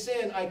ahead and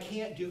sin, I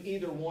can't do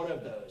either one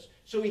of those.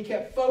 So he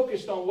kept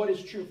focused on what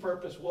his true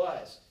purpose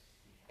was.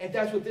 And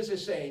that's what this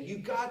is saying.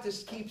 You've got to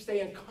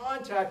stay in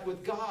contact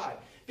with God.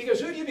 Because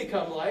who do you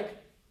become like?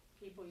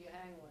 People you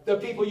hang with. The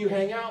people you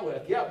hang out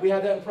with. Yeah, we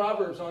had that in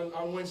Proverbs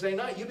on Wednesday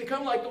night. You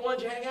become like the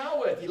ones you hang out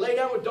with. You lay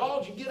down with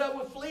dogs, you get up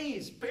with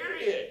fleas,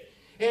 period.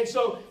 And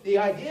so the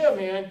idea,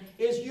 man,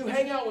 is you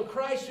hang out with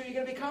Christ, who are you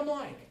going to become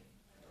like?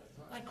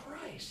 Like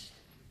Christ.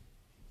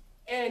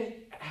 And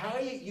how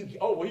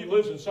oh, well, he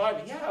lives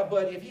inside me. Yeah,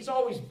 but if he's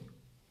always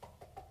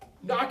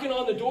knocking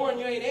on the door and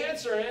you ain't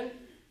answering,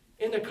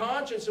 in the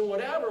conscience and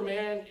whatever,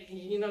 man,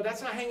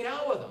 that's not hanging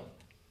out with him.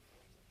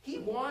 He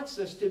wants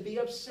us to be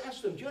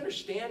obsessed with him. Do you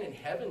understand? In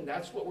heaven,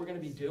 that's what we're going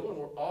to be doing.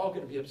 We're all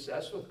going to be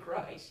obsessed with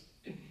Christ.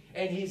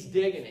 And he's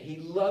digging it. He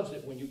loves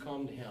it when you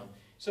come to him.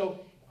 So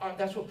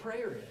that's what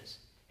prayer is.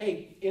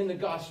 Hey, in the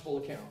gospel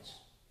accounts,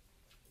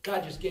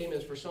 God just gave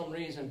us for some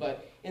reason,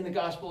 but in the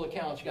gospel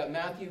accounts, you got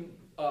Matthew,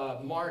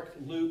 Mark,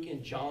 Luke,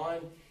 and John.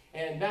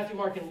 And Matthew,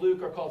 Mark, and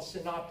Luke are called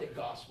synoptic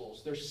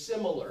gospels. They're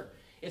similar.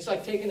 It's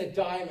like taking a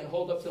diamond,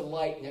 hold up to the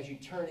light, and as you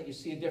turn it, you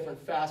see a different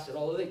facet.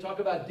 Although they talk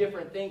about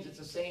different things, it's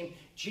the same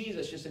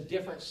Jesus, just a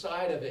different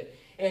side of it.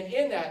 And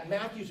in that,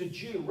 Matthew's a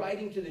Jew,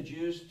 writing to the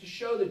Jews to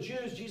show the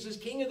Jews Jesus,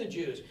 King of the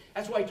Jews.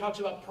 That's why he talks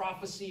about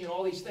prophecy and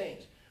all these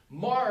things.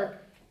 Mark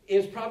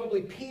is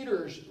probably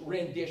Peter's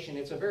rendition.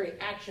 It's a very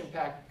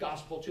action-packed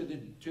gospel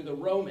to the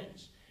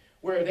Romans,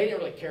 where they didn't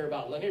really care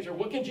about lineage or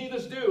what can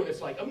Jesus do? And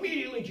it's like,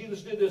 immediately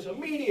Jesus did this,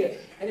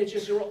 immediate. And it's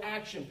just a real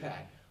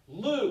action-packed.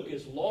 Luke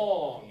is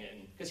long,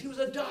 because he was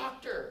a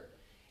doctor.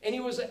 And he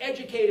was an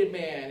educated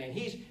man. And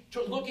he's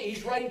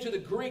writing to the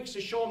Greeks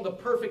to show them the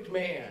perfect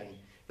man,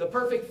 the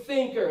perfect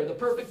thinker, the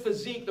perfect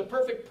physique, the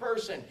perfect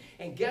person.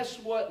 And guess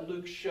what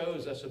Luke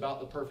shows us about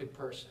the perfect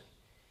person?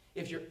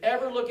 If you're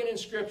ever looking in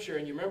Scripture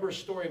and you remember a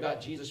story about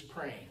Jesus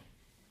praying,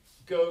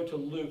 go to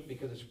Luke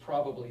because it's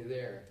probably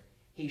there.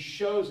 He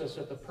shows us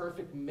that the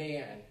perfect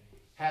man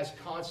has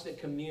constant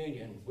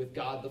communion with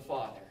God the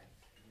Father.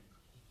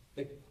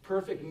 The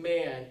perfect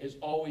man is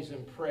always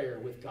in prayer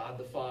with God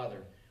the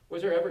Father.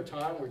 Was there ever a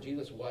time where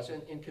Jesus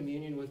wasn't in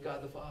communion with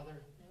God the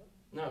Father?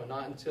 No,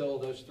 not until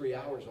those 3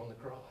 hours on the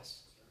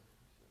cross.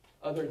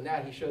 Other than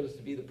that, he showed us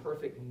to be the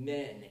perfect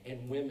men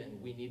and women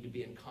we need to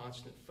be in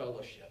constant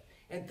fellowship.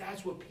 And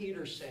that's what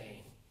Peter's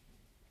saying.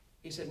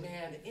 He said,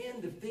 man, the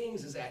end of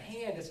things is at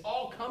hand. It's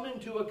all coming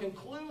to a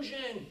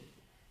conclusion.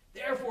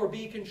 Therefore,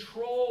 be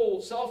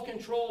controlled,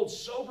 self-controlled,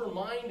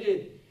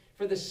 sober-minded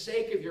for the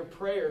sake of your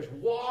prayers.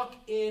 Walk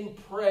in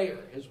prayer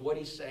is what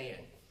he's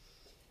saying.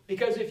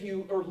 Because if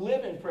you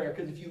live in prayer,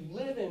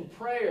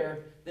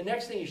 the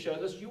next thing he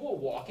shows us, you will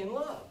walk in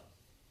love.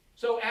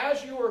 So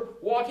as you are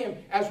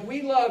walking, as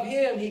we love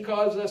him, he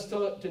calls us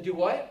to do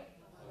what?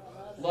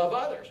 Love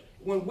others.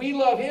 When we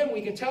love him,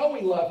 we can tell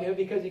we love him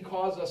because he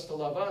calls us to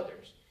love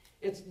others.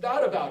 It's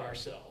not about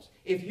ourselves.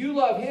 If you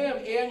love him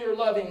and you're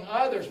loving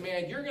others,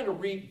 man, you're going to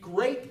reap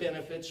great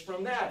benefits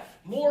from that.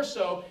 More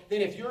so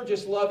than if you're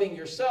just loving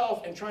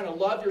yourself and trying to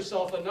love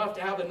yourself enough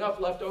to have enough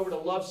left over to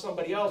love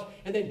somebody else,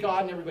 and then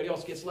God and everybody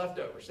else gets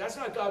leftovers. That's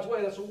not God's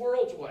way. That's the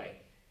world's way.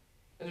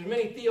 And there's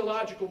many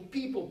theological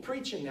people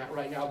preaching that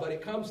right now, but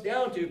it comes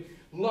down to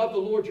love the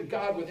Lord your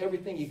God with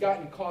everything you got,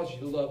 and it causes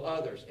you to love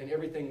others, and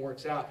everything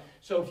works out.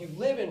 So if you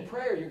live in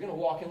prayer, you're going to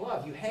walk in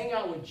love. You hang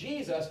out with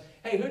Jesus.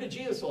 Hey, who did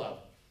Jesus love?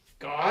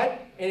 God.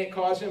 And it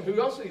caused him,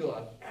 who else did he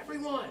love?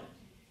 Everyone.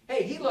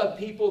 Hey, he loved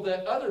people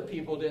that other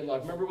people didn't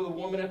love. Remember with the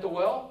woman at the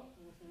well?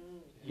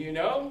 You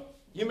know?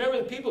 You remember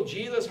the people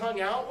Jesus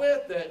hung out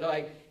with?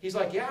 He's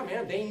like, yeah,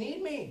 man, they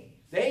need me.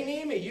 They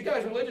need me. You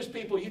guys religious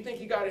people, you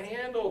think you got it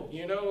handled,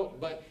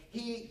 But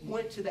he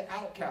went to the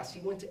outcasts. He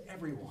went to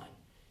everyone.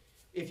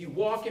 If you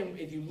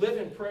live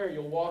in prayer,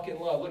 you'll walk in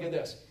love. Look at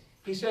this.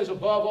 He says,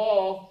 above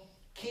all,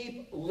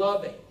 keep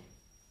loving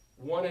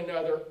one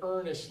another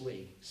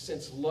earnestly,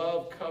 since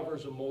love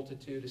covers a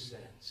multitude of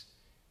sins.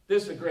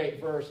 This is a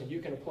great verse, and you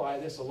can apply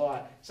this a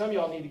lot. Some of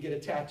y'all need to get a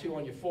tattoo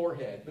on your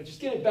forehead, but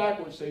just get it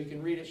backwards so you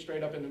can read it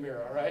straight up in the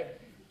mirror, all right?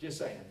 Just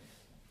saying.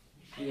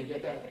 You didn't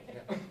get that?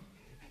 Yeah.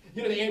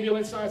 You know the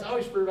ambulance signs? I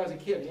always, as a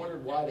kid,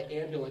 wondered why the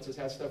ambulances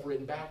had stuff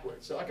written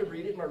backwards, so I could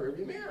read it in my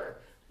rearview mirror.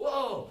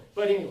 Whoa!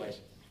 But anyways,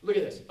 look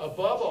at this.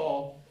 Above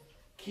all,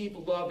 keep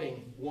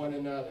loving one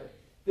another.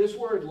 This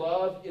word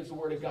love is the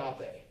word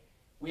agape.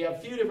 We have a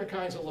few different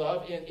kinds of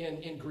love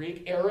in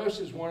Greek. Eros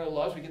is one of the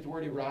loves. We get the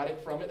word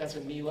erotic from it. That's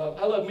a me love.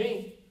 I love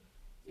me.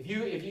 If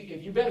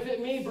you benefit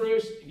me,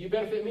 Bruce, if you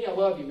benefit me, I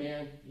love you,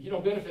 man. If you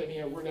don't benefit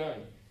me, we're done.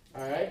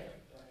 All right?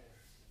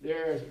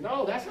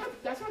 That's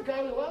not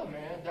godly love,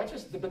 man.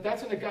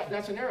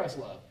 That's an Eros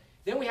love.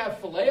 Then we have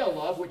phileo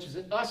love, which is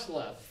an us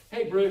love.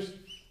 Hey, Bruce,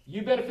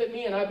 you benefit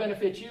me and I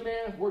benefit you,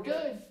 man. We're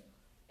good.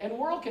 And the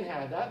world can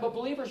have that, but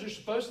believers are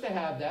supposed to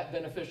have that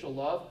beneficial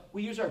love.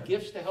 We use our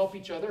gifts to help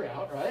each other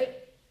out, right?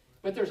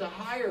 But there's a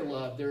higher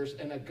love. There's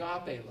an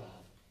agape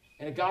love.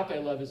 And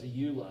agape love is a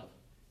you love.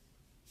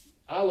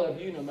 I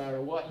love you no matter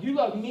what. You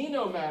love me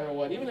no matter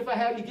what. Even if I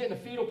have you get in a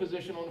fetal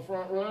position on the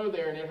front row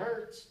there and it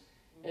hurts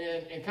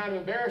and kind of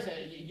embarrassing,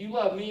 you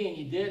love me and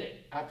you did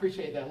it. I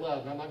appreciate that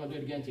love. And I'm not going to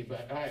do it again to you,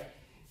 but all right.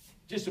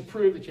 Just to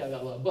prove that you have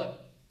that love.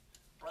 But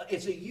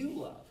it's a you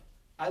love.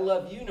 I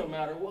love you no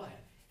matter what.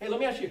 Hey, let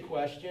me ask you a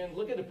question.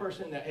 Look at the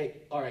person that,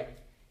 hey, all right,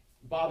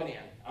 Bob and Ann.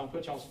 I'm going to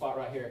put you on the spot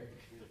right here.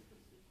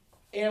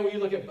 Ann, will you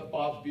look at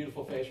Bob's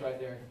beautiful face right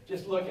there?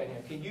 Just look at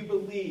him. Can you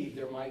believe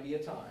there might be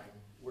a time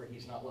where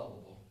he's not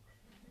lovable?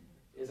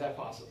 Is that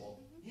possible?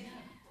 Yeah.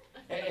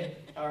 Hey,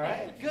 all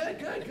right.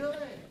 Good.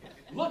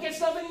 Look at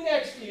somebody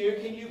next to you.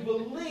 Can you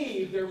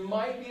believe there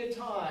might be a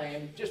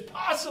time, just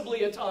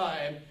possibly a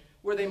time,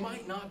 where they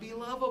might not be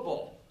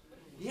lovable?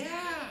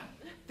 Yeah.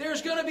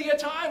 There's going to be a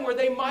time where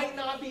they might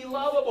not be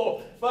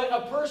lovable. But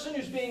a person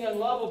who's being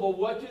unlovable,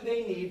 what do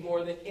they need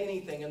more than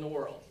anything in the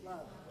world?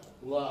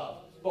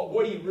 Love. But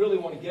what do you really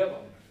want to give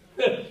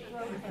them?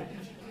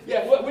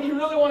 Yeah, what do you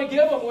really want to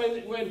give them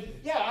when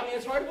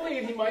it's hard to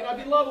believe he might not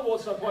be lovable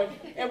at some point.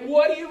 And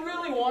what do you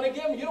really want to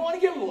give them? You don't want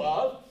to give them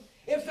love.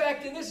 In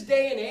fact, in this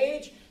day and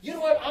age, you know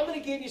what? I'm going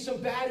to give you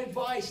some bad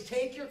advice.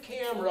 Take your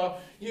camera.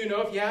 You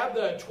know, if you have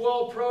the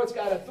 12 Pro, it's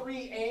got a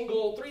three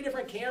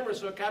different cameras,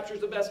 so it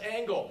captures the best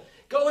angle.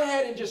 Go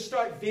ahead and just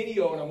start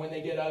videoing them when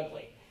they get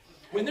ugly.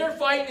 When they're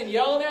fighting and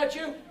yelling at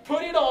you,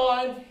 put it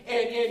on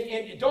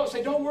and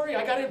don't worry,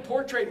 I got it in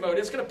portrait mode.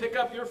 It's going to pick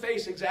up your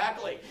face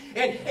exactly.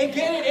 And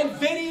get it and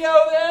video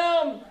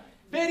them.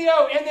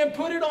 Video, and then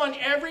put it on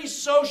every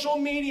social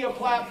media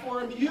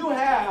platform you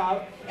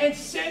have and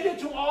send it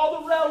to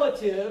all the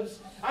relatives.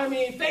 I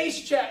mean,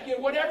 face chat,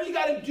 whatever you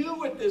got to do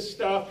with this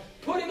stuff,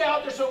 put it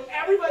out there so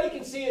everybody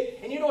can see it.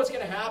 And you know what's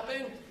going to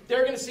happen?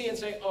 They're going to see it and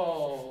say,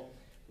 oh,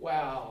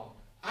 wow,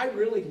 I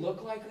really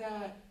look like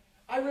that?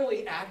 I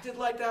really acted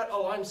like that?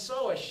 Oh, I'm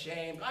so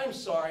ashamed. I'm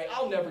sorry.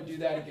 I'll never do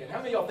that again. How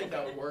many of y'all think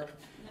that would work?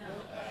 No.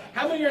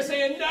 How many of you are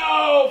saying,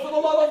 no, for the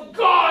love of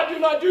God, do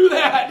not do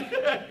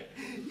that?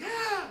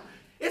 Yeah.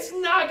 It's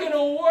not going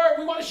to work.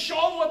 We want to show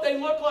them what they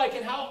look like.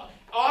 And how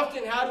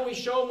do we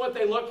show them what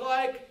they look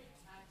like?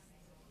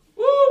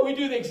 Woo, we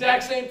do the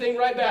exact same thing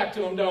right back to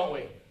them, don't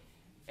we?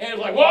 And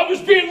it's like, well, I'm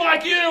just being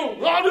like you.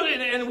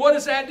 And what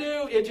does that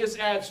do? It just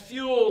adds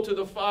fuel to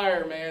the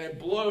fire, man. It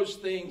blows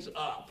things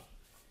up.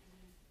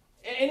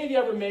 Any of you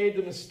ever made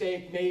the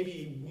mistake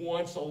maybe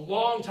once a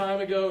long time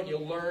ago and you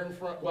learned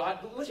from, well,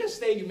 let's just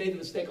say you made the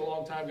mistake a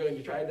long time ago and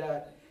you tried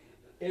that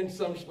in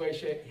some way,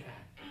 shape.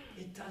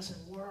 Yeah, it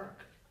doesn't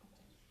work.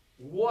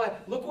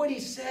 What? Look what he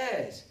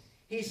says.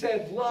 He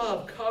said,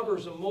 love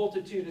covers a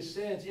multitude of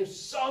sins. If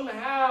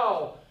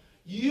somehow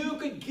you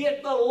could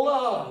get the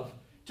love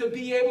to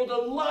be able to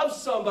love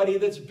somebody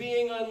that's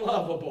being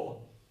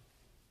unlovable,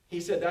 he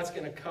said that's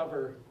going to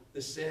cover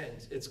the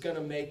sins. That's going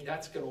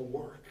to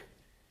work.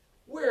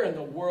 Where in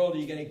the world are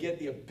you going to get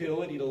the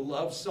ability to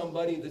love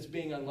somebody that's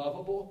being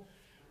unlovable?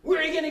 Where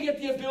are you going to get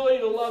the ability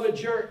to love a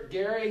jerk,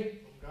 Gary?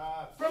 From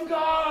God. From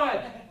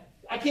God.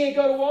 I can't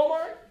go to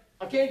Walmart.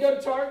 I can't go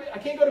to Target. I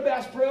can't go to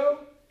Bass Pro.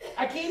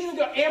 I can't even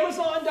go.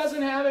 Amazon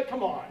doesn't have it.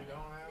 Come on. You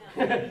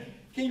don't have it?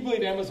 Can you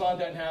believe Amazon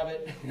doesn't have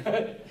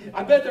it?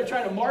 I bet they're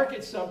trying to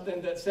market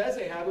something that says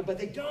they have it, but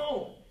they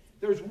don't.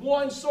 There's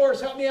one source.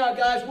 Help me out,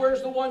 guys.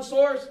 Where's the one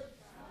source?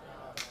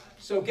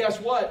 So guess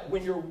what?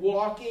 When you're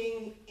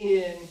walking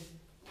in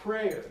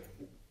prayer,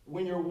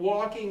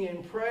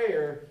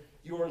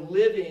 you're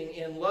living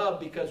in love,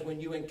 because when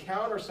you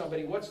encounter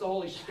somebody, what's the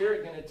Holy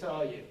Spirit going to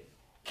tell you?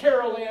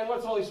 Carol Ann,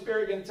 what's the Holy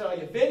Spirit going to tell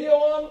you? Video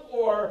them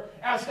or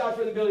ask God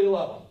for the ability to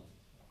love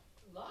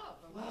them?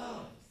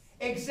 Love.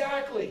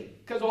 Exactly.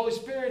 Because the Holy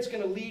Spirit's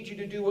going to lead you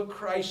to do what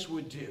Christ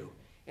would do.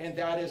 And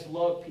that is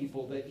love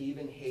people that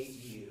even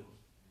hate you.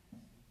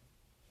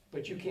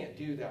 But you can't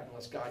do that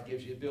unless God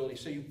gives you the ability.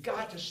 So you've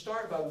got to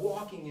start by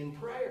walking in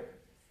prayer.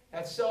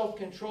 That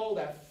self-control,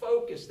 that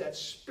focus, that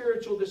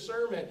spiritual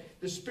discernment,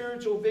 the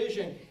spiritual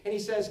vision. And he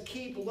says,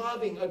 keep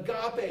loving,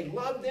 agape.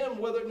 Love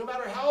them, no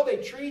matter how they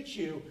treat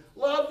you.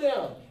 Love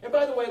them. And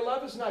by the way,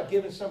 love is not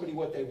giving somebody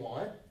what they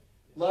want.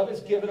 Love is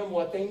giving them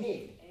what they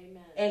need.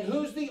 Amen. And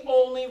who's the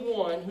only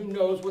one who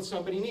knows what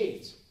somebody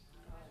needs?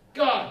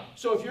 God.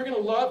 So if you're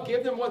going to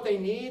give them what they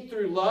need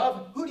through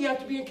love, who do you have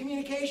to be in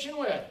communication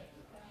with?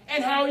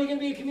 And how are you going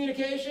to be in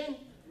communication?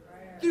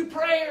 Through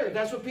prayer.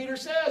 That's what Peter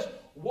says.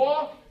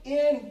 Walk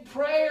in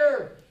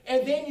prayer,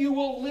 and then you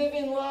will live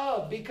in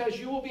love, because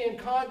you will be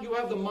you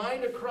have the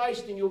mind of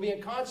Christ, and you'll be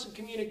in constant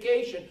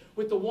communication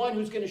with the one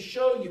who's going to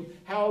show you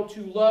how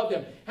to love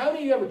them. How many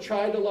of you ever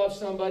tried to love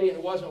somebody and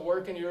it wasn't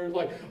working? You're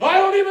like, I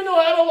don't even know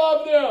how to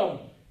love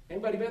them.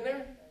 Anybody been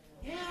there?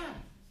 Yeah.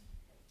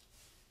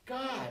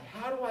 God,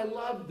 how do I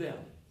love them?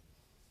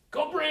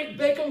 Go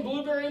bake them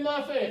blueberry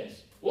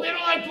muffins. Well, they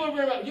don't like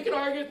blueberry muffins. You can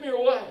argue with me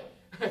or what?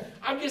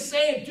 I'm just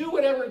saying, do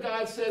whatever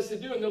God says to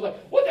do. And they're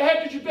like, what the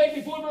heck did you bake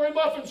me blueberry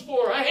muffins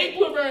for? I hate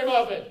blueberry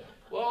muffins.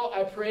 Well,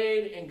 I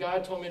prayed, and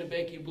God told me to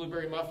bake you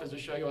blueberry muffins to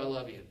show you I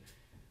love you.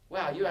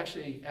 Wow, you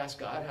actually asked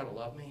God how to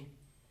love me?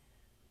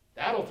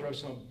 That'll throw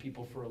some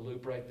people for a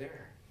loop right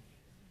there.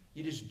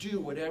 You just do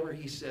whatever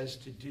he says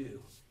to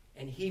do,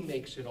 and he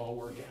makes it all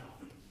work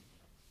out.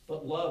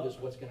 But love is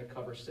what's going to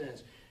cover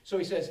sins. So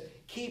he says,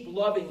 keep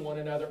loving one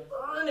another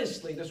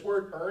earnestly. This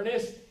word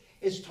earnest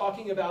is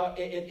talking about,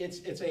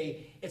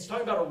 it's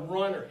talking about a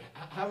runner.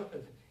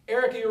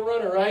 Erica, you're a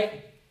runner,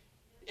 right?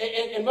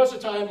 And most of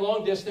the time,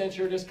 long distance,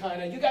 you're just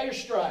kind of, you got your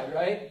stride,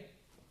 right?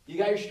 You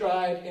got your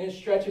stride, and it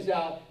stretches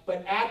out.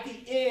 But at the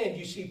end,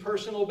 you see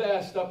personal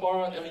best up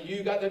on. I mean,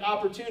 you got that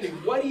opportunity.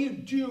 What do you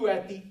do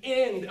at the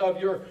end of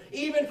your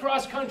even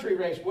cross-country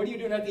race? What are you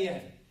doing at the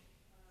end?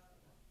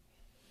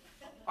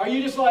 Are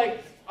you just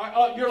like,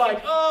 you're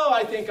like, oh,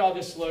 I think I'll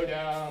just slow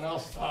down. I'll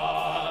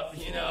stop,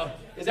 you know.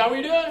 Is that what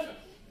you're doing?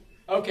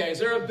 Okay, is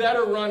there a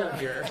better runner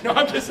here? No,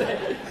 I'm just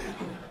saying.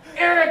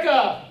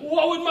 Erica,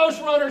 what would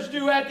most runners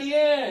do at the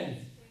end?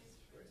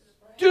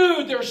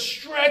 Dude, they're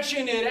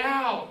stretching it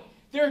out.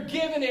 They're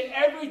giving it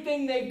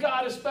everything they've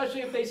got,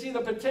 especially if they see the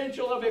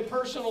potential of a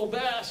personal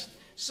best.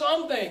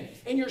 Something.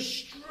 And you're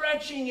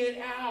stretching it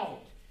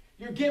out.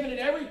 You're giving it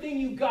everything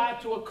you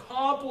got to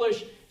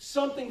accomplish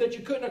something that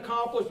you couldn't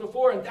accomplish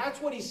before. And that's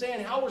what he's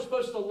saying, how we're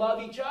supposed to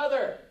love each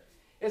other.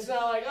 It's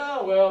not like,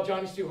 oh, well,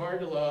 Johnny's too hard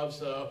to love,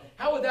 so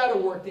how would that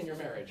have worked in your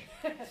marriage?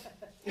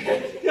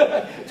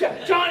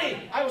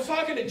 Johnny, I was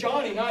talking to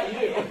Johnny, not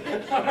you.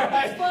 All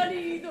right? It's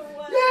funny either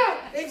way.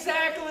 Yeah,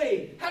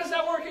 exactly. How does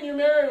that work in your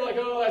marriage? Like,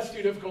 oh, that's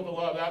too difficult to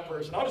love that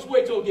person. I'll just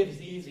wait till it gets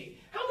easy.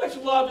 How much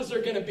love is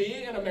there going to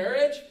be in a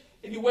marriage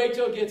if you wait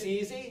till it gets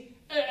easy?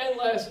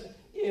 Unless,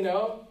 you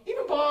know,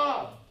 even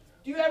Bob.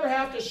 Do you ever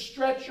have to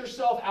stretch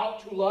yourself out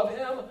to love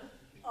him?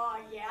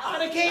 Yeah.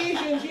 On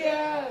occasions,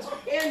 yes.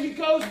 And it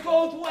goes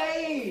both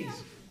ways.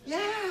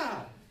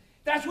 Yeah.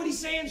 That's what he's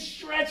saying,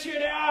 stretch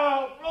it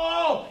out.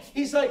 Oh,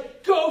 he's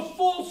like, go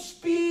full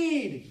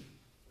speed.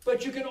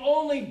 But you can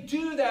only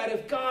do that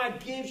if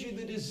God gives you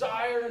the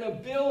desire and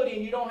ability,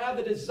 and you don't have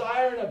the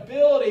desire and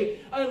ability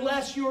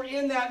unless you're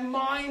in that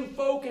mind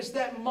focus,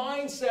 that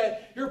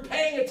mindset. You're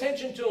paying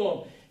attention to him.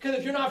 Because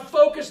if you're not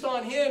focused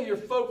on him, you're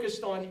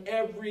focused on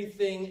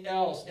everything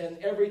else. And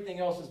everything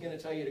else is going to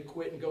tell you to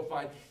quit and go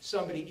find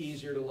somebody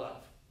easier to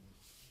love.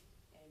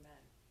 Amen.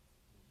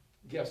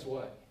 Guess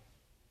what?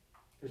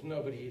 There's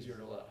nobody easier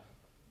to love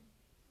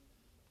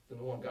than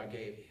the one God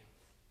gave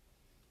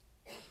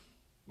you.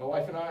 My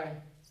wife and I,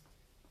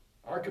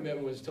 our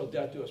commitment was till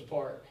death do us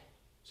part.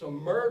 So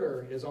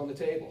murder is on the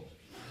table.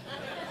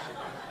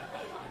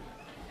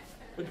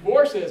 But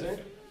divorce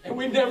isn't. And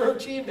we've never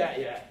achieved that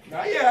yet.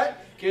 Not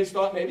yet. Kids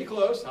thought maybe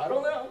close. I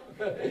don't know.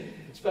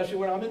 Especially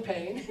when I'm in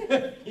pain,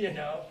 you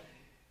know.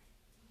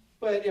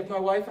 But if my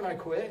wife and I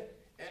quit,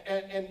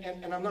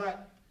 and I'm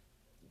not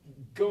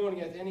going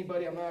against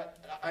anybody,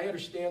 I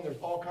understand there's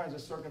all kinds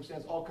of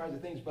circumstances, all kinds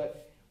of things,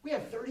 but we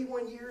have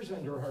 31 years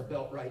under our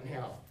belt right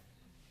now.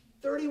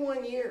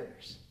 31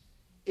 years.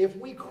 If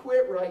we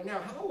quit right now,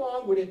 how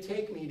long would it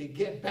take me to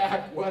get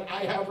back what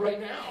I have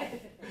right now?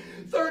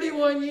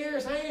 31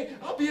 years.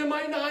 I'll be in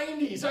my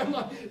 90s.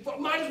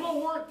 Might as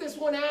well work this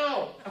one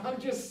out.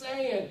 I'm just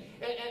saying.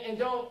 And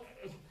don't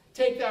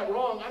take that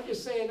wrong. I'm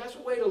just saying that's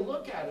a way to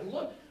look at it.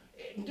 Look,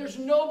 there's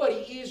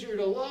nobody easier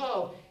to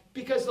love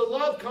because the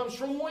love comes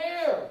from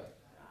where?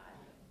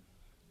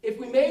 If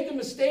we made the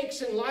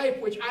mistakes in life,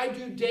 which I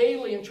do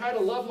daily, and try to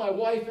love my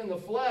wife in the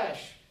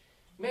flesh,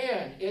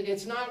 man,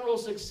 it's not real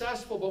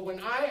successful. But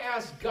when I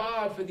ask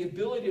God for the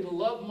ability to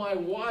love my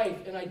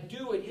wife and I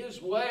do it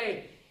his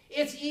way,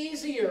 it's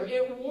easier.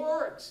 It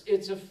works.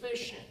 It's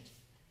efficient.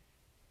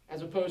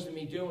 As opposed to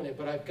me doing it.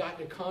 But I've got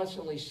to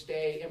constantly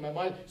stay in my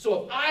mind.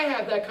 So if I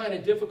have that kind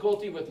of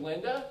difficulty with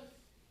Linda,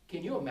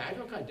 can you imagine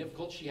what kind of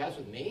difficulty she has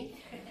with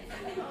me?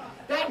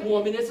 That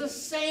woman is a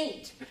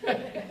saint.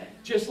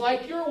 Just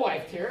like your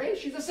wife, Terry.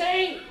 She's a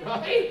saint,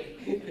 right?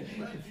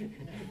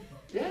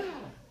 Yeah.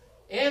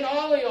 And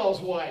all of y'all's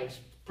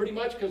wives, pretty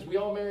much because we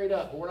all married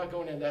up, but we're not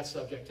going into that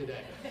subject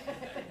today.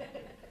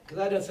 Because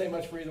that doesn't say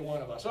much for either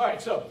one of us. All right,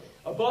 so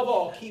above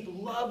all, keep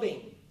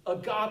loving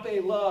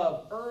agape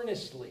love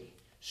earnestly.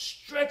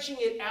 Stretching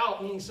it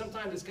out means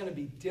sometimes it's going to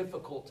be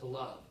difficult to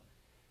love.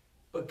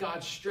 But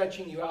God's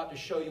stretching you out to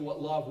show you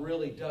what love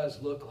really does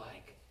look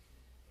like.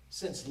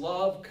 Since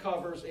love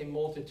covers a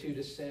multitude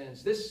of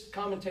sins. This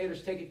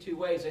commentators take it two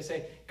ways. They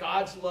say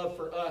God's love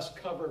for us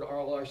covered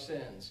all our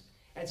sins.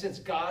 And since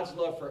God's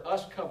love for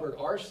us covered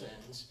our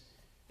sins,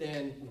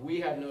 then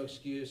we have no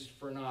excuse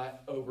for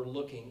not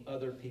overlooking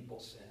other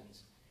people's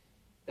sins.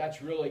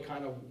 That's really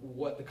kind of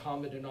what the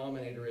common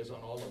denominator is on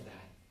all of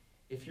that.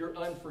 If you're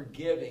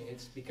unforgiving,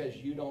 it's because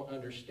you don't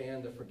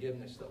understand the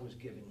forgiveness that was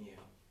given you.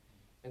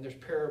 And there's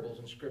parables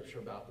in Scripture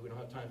about that we don't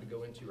have time to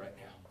go into right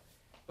now.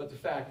 But the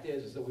fact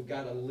is that we've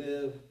got to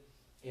live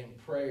in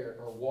prayer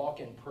or walk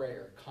in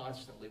prayer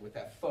constantly with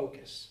that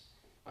focus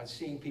on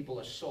seeing people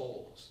as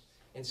souls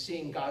and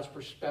seeing God's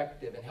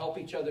perspective and help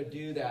each other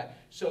do that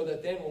so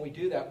that then when we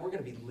do that, we're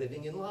going to be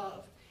living in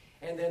love.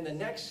 And then the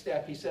next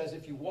step, he says,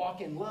 if you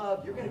walk in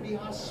love, you're going to be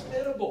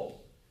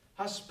hospitable.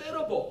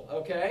 Hospitable,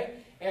 okay?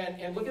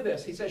 And look at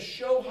this. He says,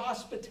 show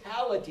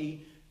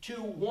hospitality to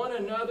one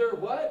another,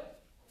 what?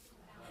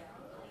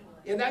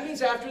 And that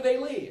means after they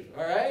leave,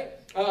 all right?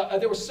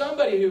 There was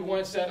somebody who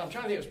once said, I'm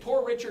trying to think, it was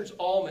Poor Richard's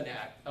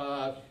Almanac.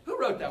 Who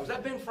wrote that? Was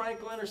that Ben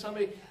Franklin or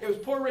somebody? It was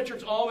Poor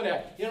Richard's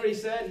Almanac. You know what he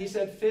said? He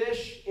said,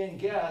 fish and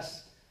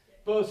guests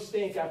both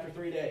stink after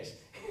 3 days.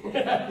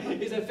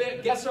 He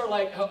said, guests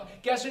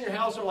in your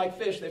house are like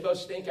fish. They both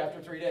stink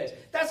after 3 days.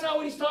 That's not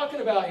what he's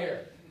talking about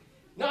here.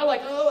 Not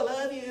like, oh, I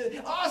love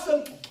you.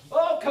 Awesome.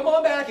 Oh, come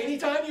on back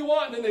anytime you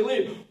want. And then they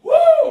leave.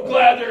 Woo,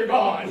 glad they're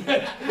gone.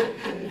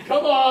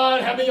 Come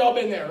on. Haven't y'all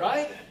been there,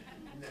 right?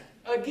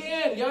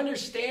 Again, you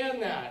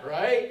understand that,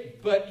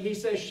 right? But he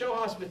says, show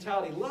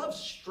hospitality. Love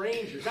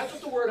strangers. That's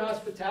what the word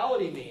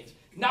hospitality means.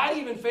 Not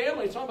even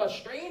family. It's talking about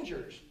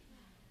strangers.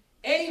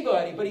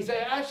 Anybody. But he's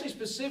actually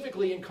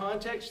specifically in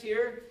context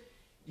here.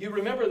 You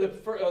remember the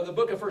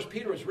book of 1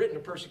 Peter was written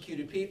to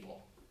persecuted people.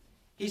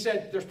 He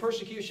said there's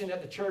persecution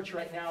at the church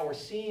right now. We're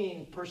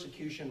seeing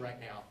persecution right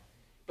now.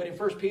 But in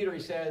 1 Peter he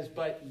says,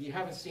 but you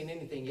haven't seen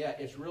anything yet.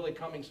 It's really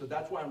coming. So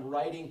that's why I'm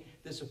writing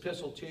this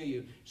epistle to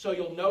you. So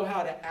you'll know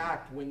how to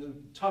act when the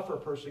tougher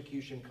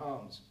persecution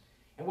comes.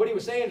 And what he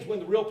was saying is when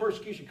the real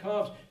persecution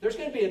comes, there's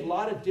going to be a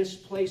lot of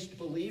displaced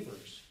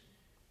believers.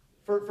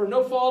 For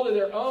no fault of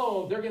their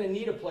own, they're going to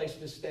need a place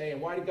to stay. And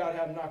why did God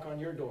have them knock on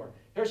your door?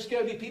 There's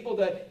going to be people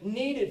that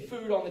needed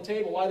food on the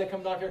table. Why they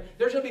come knock here?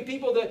 There's going to be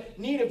people that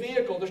need a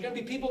vehicle. There's going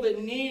to be people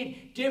that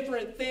need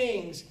different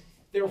things.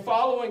 They're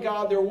following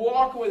God. They're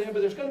walking with Him.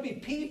 But there's going to be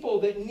people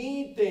that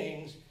need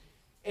things.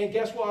 And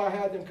guess why I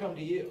had them come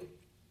to you?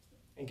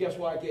 And guess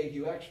why I gave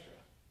you extra?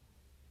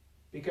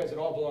 Because it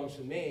all belongs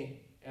to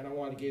me. And I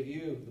want to give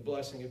you the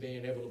blessing of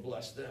being able to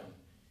bless them.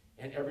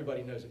 And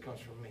everybody knows it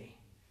comes from me.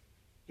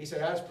 He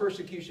said, as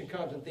persecution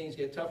comes and things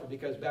get tougher,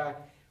 because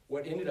back,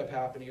 what ended up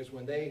happening is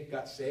when they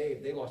got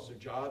saved, they lost their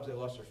jobs, they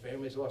lost their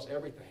families, they lost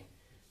everything.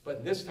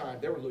 But this time,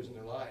 they were losing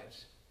their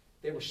lives.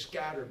 They were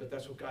scattered, but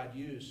that's what God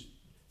used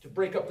to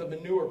break up the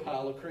manure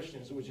pile of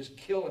Christians that was just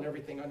killing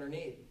everything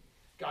underneath.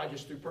 God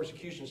just through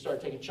persecution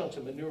started taking chunks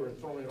of manure and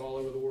throwing it all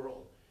over the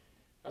world.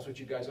 That's what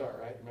you guys are,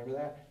 right? Remember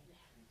that?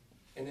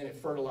 And then it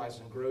fertilizes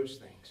and grows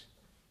things.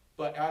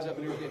 But as that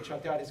manure is getting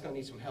chunked out, it's going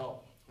to need some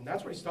help. And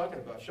that's what he's talking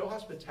about. Show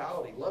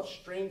hospitality. Love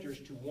strangers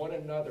to one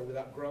another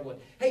without grumbling.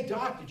 Hey,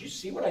 Doc, did you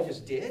see what I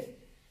just did?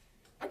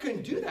 I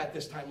couldn't do that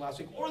this time last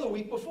week or the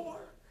week before.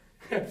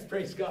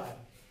 Praise God.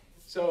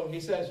 So he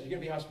says you're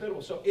going to be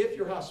hospitable. So if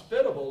you're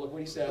hospitable, look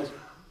what he says,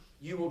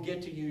 you will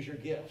get to use your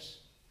gifts.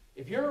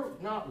 If you're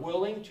not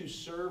willing to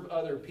serve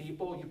other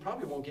people, you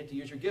probably won't get to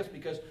use your gifts,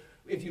 because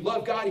if you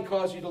love God, He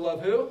calls you to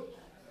love who?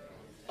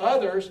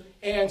 Others.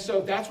 And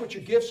so that's what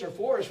your gifts are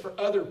for, is for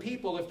other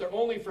people. If they're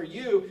only for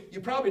you,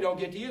 you probably don't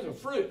get to use them.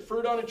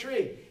 Fruit on a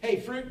tree. Hey,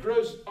 fruit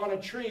grows on a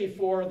tree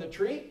for the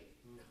tree?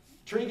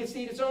 Tree gets to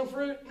eat its own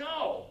fruit?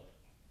 No.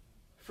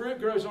 Fruit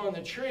grows on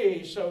the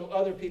tree so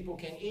other people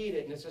can eat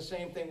it. And it's the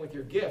same thing with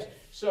your gifts.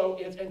 So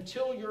it's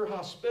until you're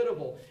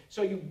hospitable.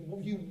 So you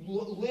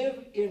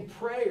live in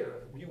prayer.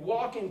 You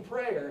walk in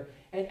prayer.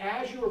 And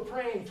as you are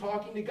praying,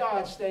 talking to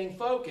God, staying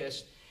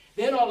focused,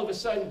 then all of a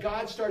sudden,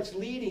 God starts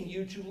leading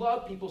you to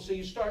love people. So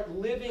you start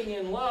living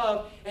in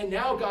love, and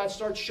now God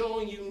starts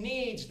showing you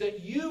needs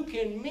that you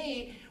can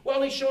meet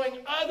while He's showing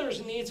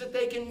others needs that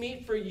they can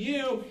meet for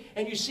you.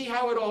 And you see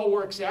how it all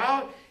works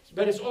out.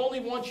 But it's only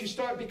once you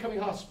start becoming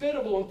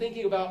hospitable and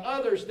thinking about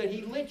others that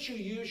He lets you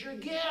use your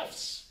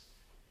gifts.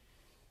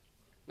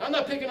 Now, I'm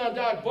not picking on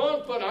Doc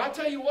Bunk, but I'll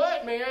tell you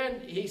what,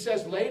 man. He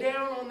says, lay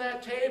down on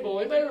that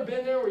table. Anybody ever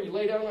been there where you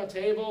lay down on a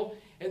table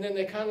and then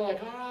they kind of like,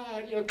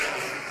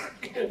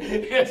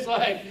 it's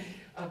like,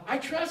 I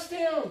trust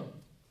him.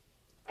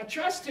 I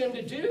trust him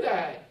to do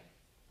that.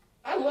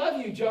 I love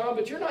you, John,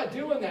 but you're not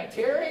doing that.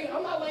 Terry,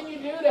 I'm not letting you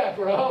do that,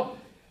 bro.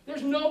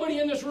 There's nobody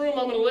in this room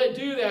I'm going to let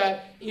do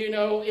that, in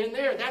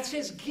there. That's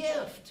his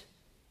gift.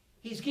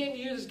 He's getting to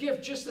use his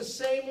gift just the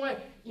same way.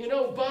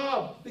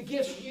 Bob, the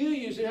gifts you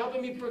use in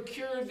helping me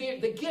procure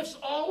the gifts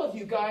all of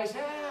you guys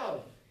have.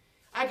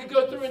 I could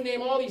go through and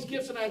name all these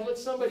gifts and I'd let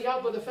somebody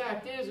out, but the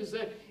fact is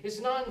that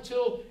it's not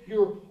until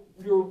you're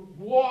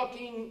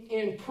walking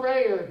in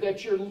prayer,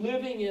 that you're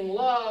living in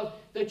love,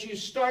 that you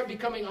start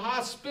becoming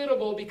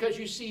hospitable because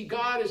you see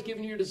God has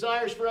given you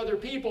desires for other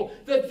people,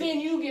 that then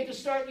you get to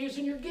start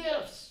using your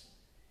gifts.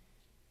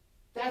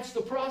 That's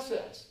the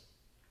process.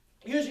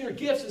 Using your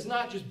gifts is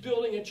not just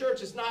building a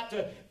church. It's not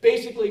to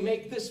basically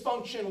make this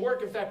function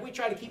work. In fact, we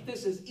try to keep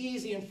this as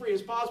easy and free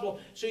as possible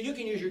so you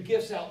can use your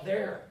gifts out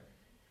there.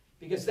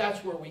 Because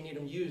that's where we need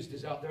them used,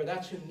 is out there.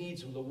 That's who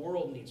needs them. The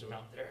world needs them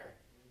out there.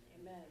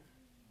 Amen.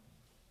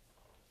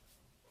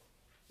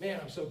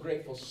 Man, I'm so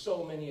grateful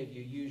so many of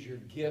you use your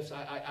gifts.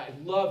 I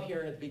love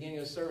hearing at the beginning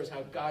of the service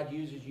how God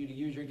uses you to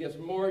use your gifts.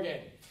 Morgan,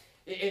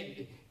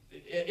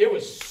 it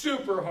was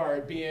super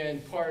hard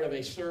being part of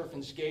a surf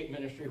and skate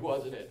ministry,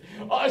 wasn't it?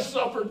 I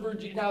suffered for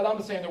Jesus. Now, I'm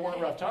not saying there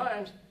weren't rough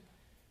times.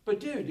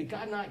 But dude, did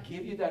God not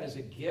give you that as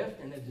a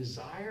gift and a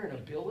desire and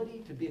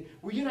ability to be?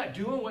 Were you not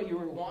doing what you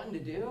were wanting to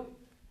do?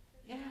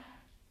 Yeah.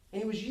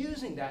 And He was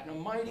using that in a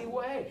mighty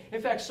way.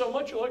 In fact, so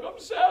much you're like, I'm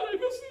sad, I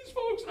miss these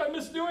folks, and I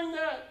miss doing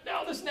that.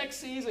 Now this next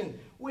season,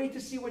 wait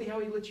to see how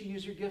He lets you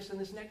use your gifts in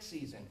this next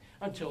season,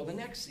 until the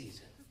next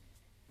season.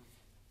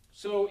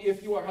 So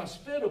if you are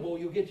hospitable,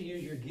 you'll get to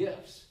use your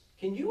gifts.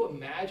 Can you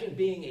imagine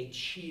being a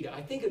cheetah?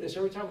 I think of this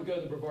every time we go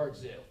to the Brevard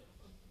Zoo.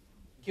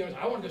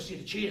 I want to go see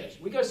the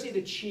cheetahs. We go see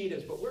the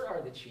cheetahs, but where are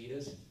the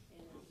cheetahs? In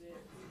the zoo.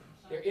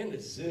 They're in the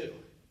zoo.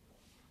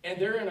 And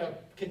they're in a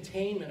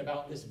containment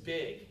about this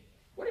big.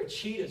 What are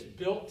cheetahs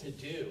built to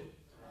do?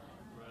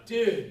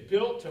 Dude,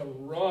 built to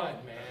run,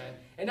 man.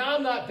 And now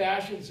I'm not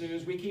bashing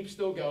zoos. We keep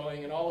still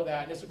going and all of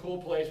that. And it's a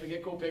cool place. We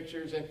get cool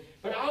pictures.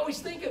 But I always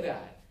think of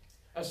that.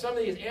 Of some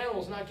of these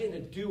animals not getting to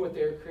do what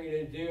they were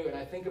created to do. And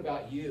I think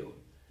about you.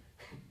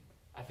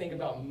 I think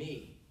about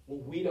me. Well,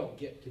 we don't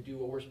get to do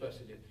what we're supposed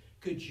to do.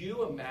 Could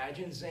you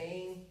imagine,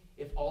 Zane,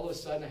 if all of a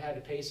sudden I had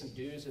to pay some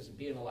dues as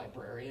being a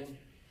librarian?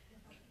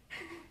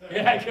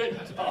 Yeah, I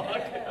couldn't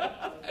talk.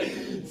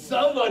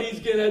 Somebody's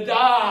going to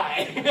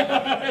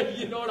die.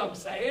 You know what I'm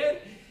saying?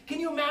 Can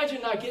you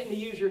imagine not getting to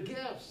use your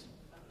gifts?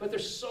 But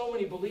there's so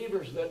many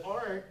believers that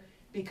aren't,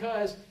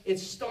 because it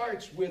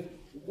starts with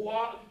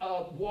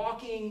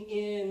walking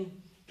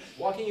in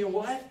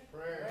what?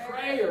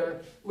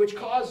 Prayer, which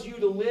causes you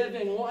to live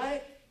in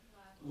what?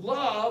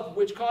 Love,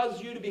 which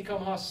causes you to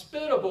become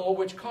hospitable,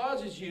 which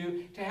causes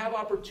you to have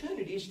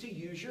opportunities to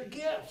use your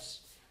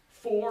gifts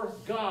for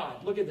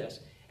God. Look at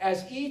this.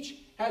 As each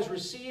has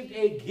received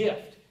a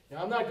gift.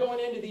 Now, I'm not going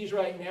into these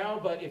right now,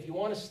 but if you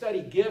want to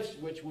study gifts,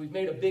 which we've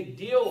made a big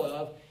deal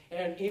of,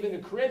 and even the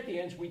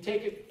Corinthians, we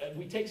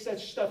take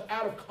such stuff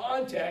out of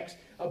context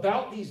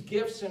about these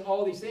gifts and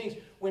all these things,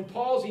 when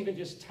Paul's even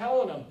just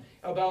telling them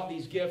about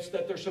these gifts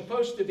that they're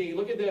supposed to be.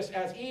 Look at this.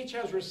 As each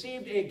has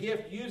received a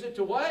gift, use it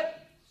to what?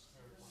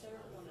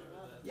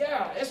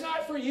 Yeah, it's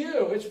not for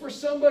you. It's for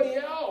somebody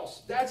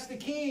else. That's the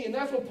key. And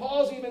that's what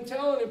Paul's even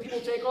telling them. People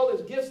take all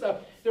this gift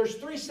stuff. There's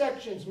 3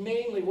 sections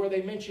mainly where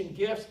they mention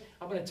gifts.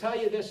 I'm going to tell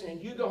you this,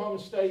 and you go home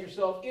and study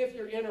yourself if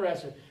you're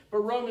interested. But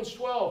Romans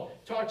 12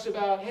 talks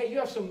about, hey, you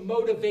have some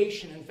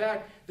motivation. In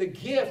fact,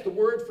 the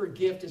word for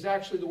gift is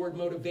actually the word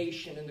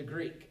motivation in the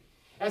Greek.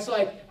 That's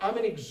like, I'm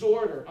an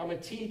exhorter. I'm a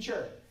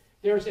teacher.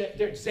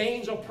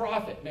 Zane's a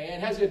prophet, man.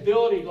 Has the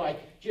ability,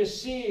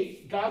 just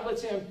see, God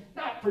lets him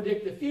not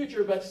predict the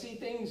future, but see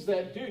things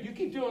that, dude, you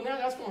keep doing that,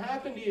 that's going to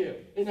happen to you.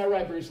 Isn't that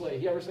right, Bruce Lee?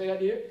 He ever say that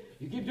to you?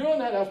 You keep doing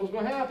that, that's what's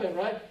going to happen,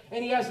 right?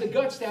 And he has the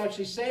guts to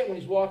actually say it when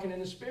he's walking in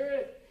the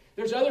Spirit.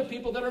 There's other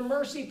people that are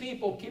mercy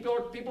people. People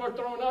are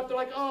throwing up. They're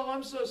like, oh,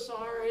 I'm so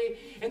sorry.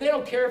 And they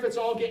don't care if it's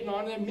all getting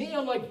on them. Me,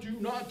 I'm like, do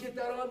not get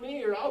that on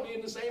me or I'll be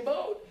in the same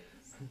boat.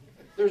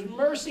 There's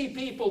mercy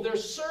people.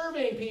 There's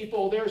serving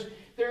people. There's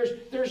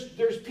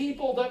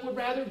people that would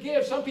rather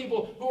give. Some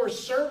people who are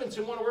servants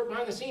and want to work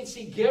behind the scenes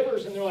see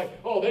givers and they're like,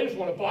 oh, they just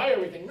want to buy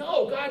everything.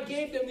 No, God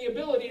gave them the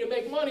ability to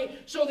make money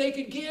so they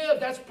could give.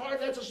 That's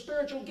a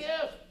spiritual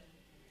gift.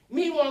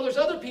 Meanwhile, there's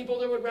other people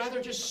that would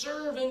rather just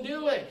serve and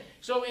do it.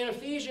 So in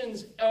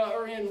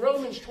in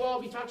Romans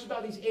 12, he talks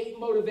about these 8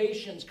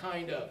 motivations,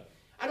 kind of.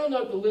 I don't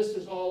know if the list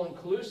is all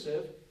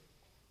inclusive,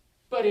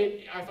 but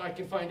I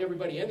can find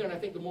everybody in there, and I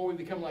think the more we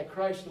become like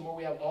Christ, the more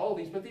we have all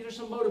these. But these are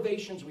some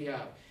motivations we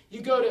have.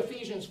 You go to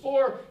Ephesians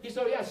 4, he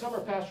said, yeah, some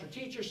are pastor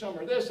teachers, some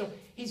are this. So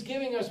he's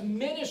giving us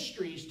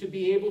ministries to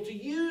be able to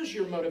use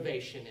your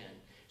motivation in.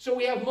 So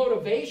we have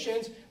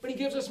motivations, but he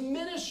gives us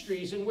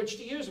ministries in which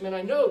to use them. And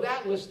I know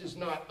that list is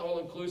not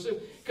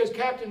all-inclusive because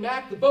Captain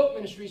Mac, the boat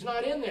ministry, is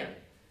not in there.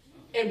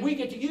 And we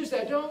get to use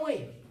that, don't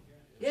we?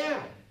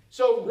 Yeah.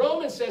 So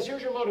Romans says,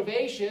 here's your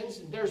motivations.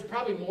 There's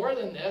probably more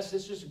than this.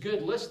 It's just a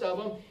good list of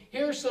them.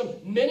 Here's some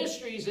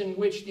ministries in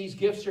which these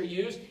gifts are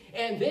used.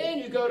 And then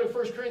you go to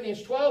 1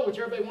 Corinthians 12, which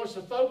everybody wants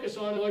to focus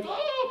on. They're like,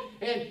 oh!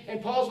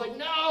 And Paul's like,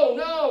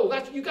 no,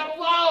 you got to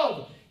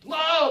love.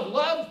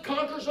 Love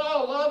conquers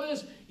all. Love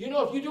is,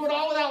 if you do it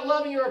all without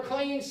loving, you're a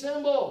clanging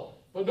cymbal.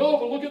 But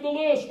look at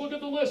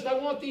the list. I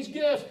want these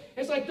gifts.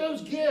 It's like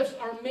those gifts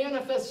are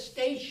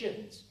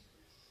manifestations.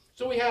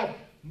 So we have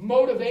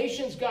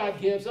motivations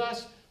God gives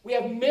us. We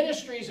have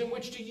ministries in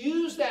which to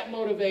use that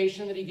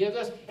motivation that he gives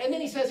us. And then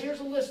he says, here's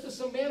a list of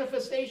some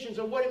manifestations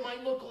of what it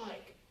might look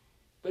like.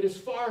 But it's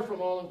far from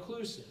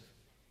all-inclusive.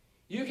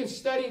 You can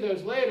study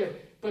those later,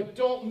 but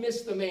don't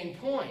miss the main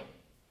point.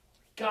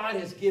 God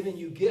has given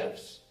you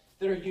gifts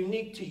that are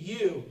unique to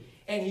you,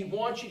 and he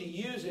wants you to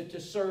use it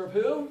to serve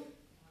who?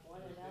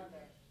 One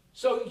another.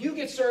 So you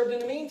get served in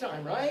the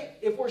meantime, right?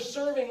 If we're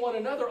serving one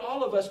another,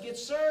 all of us get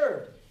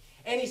served.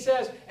 And he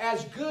says,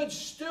 as good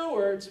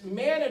stewards,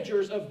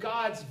 managers of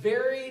God's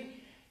varied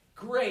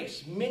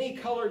grace,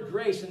 many-colored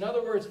grace. In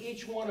other words,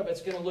 each one of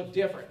it's going to look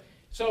different.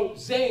 So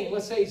Zane,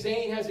 let's say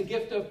Zane has a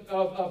gift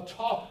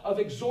of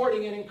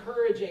exhorting and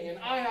encouraging, and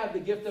I have the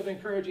gift of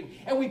encouraging,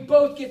 and we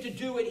both get to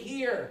do it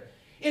here.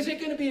 Is it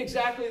going to be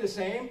exactly the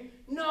same?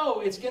 No,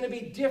 it's going to be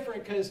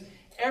different because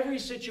every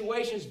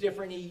situation is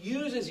different. He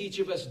uses each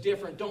of us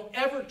different. Don't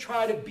ever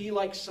try to be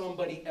like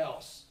somebody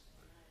else.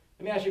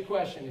 Let me ask you a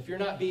question. If you're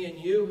not being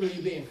you, who are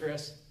you being,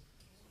 Chris?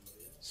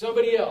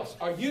 Somebody else.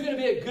 Are you going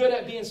to be good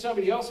at being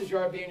somebody else as you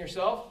are at being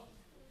yourself?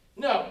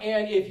 No.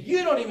 And if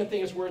you don't even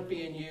think it's worth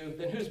being you,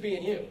 then who's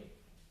being you?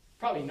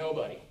 Probably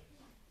nobody.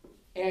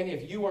 And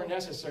if you weren't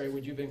necessary,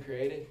 would you have been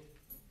created?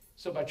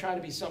 So by trying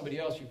to be somebody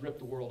else, you've ripped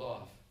the world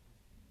off.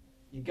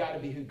 You've got to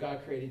be who God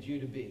created you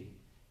to be.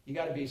 You've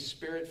got to be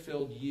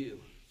Spirit-filled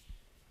you.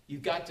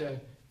 You've got to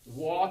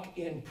walk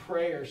in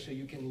prayer so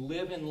you can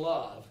live in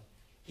love.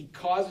 He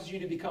causes you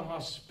to become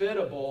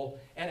hospitable,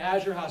 and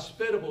as you're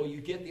hospitable, you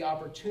get the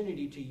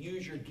opportunity to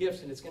use your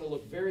gifts, and it's going to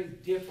look very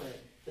different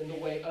than the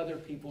way other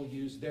people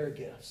use their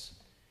gifts.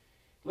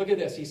 Look at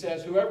this. He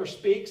says, whoever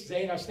speaks,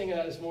 Zane, I was thinking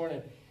that this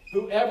morning,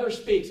 whoever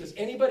speaks. Does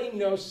anybody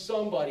know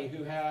somebody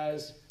who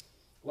has,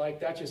 like,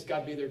 that's just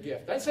got to be their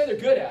gift? I didn't say they're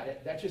good at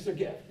it. That's just their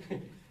gift.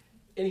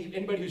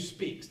 Anybody who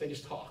speaks, they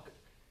just talk.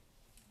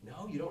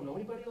 No, you don't know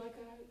anybody like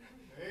that?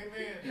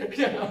 Amen.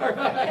 Yeah, all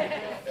right.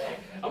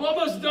 I'm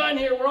almost done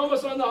here. We're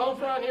almost on the home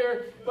front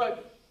here.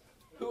 But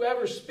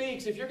whoever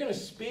speaks, if you're going to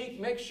speak,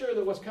 make sure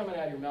that what's coming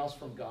out of your mouth is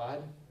from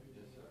God.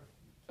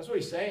 That's what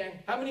he's saying.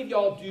 How many of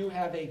y'all do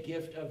have a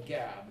gift of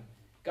gab?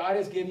 God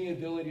has given you the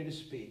ability to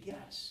speak.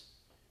 Yes.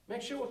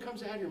 Make sure what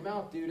comes out of your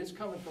mouth, dude, it's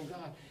coming from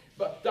God.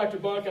 But Dr.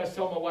 Buck, I was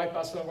telling my wife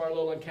about some of our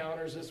little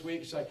encounters this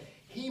week. She's like,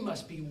 he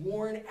must be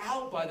worn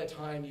out by the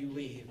time you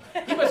leave.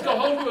 He must go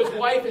home to his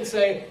wife and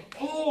say,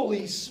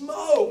 holy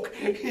smoke.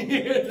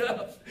 You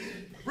know?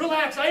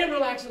 Relax, I am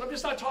relaxing. I'm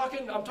just not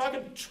talking. I'm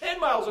talking 10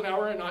 miles an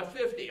hour and not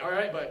 50. All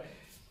right, but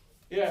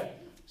yeah.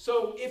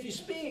 So if you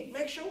speak,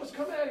 make sure what's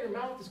coming out of your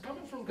mouth is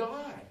coming from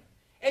God.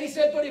 And he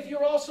said, but if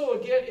you're also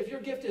if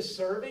your gift is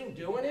serving,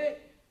 doing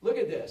it, look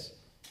at this.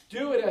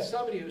 Do it as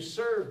somebody who's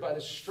served by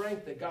the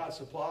strength that God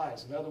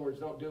supplies. In other words,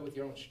 don't do it with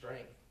your own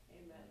strength.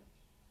 Amen.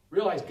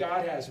 Realize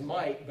God has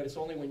might, but it's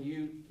only when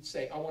you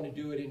say, I want to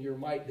do it in your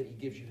might, that he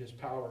gives you his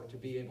power to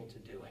be able to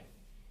do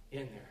it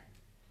in there.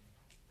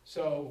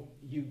 So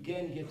you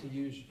again get to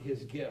use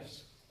his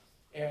gifts.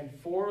 And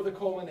for the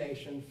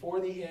culmination, for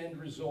the end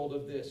result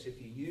of this,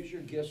 if you use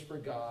your gifts for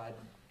God,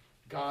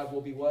 God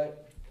will be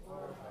what?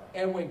 Glorified.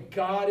 And when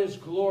God is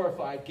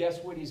glorified, guess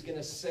what he's going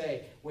to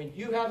say? When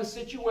you have a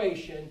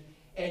situation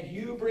and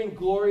you bring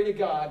glory to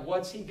God,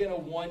 what's he going to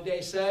one day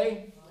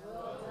say?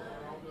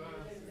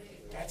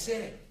 That's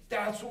it.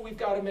 That's what we've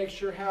got to make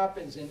sure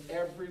happens in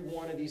every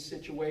one of these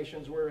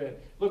situations we're in.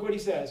 Look what he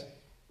says.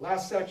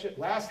 Last section,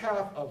 last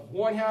half of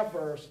one half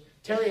verse.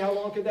 Terry, how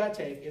long could that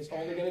take? It's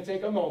only going to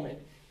take a moment,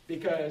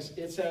 because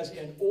it says,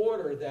 in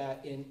order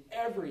that in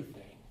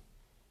everything.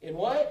 In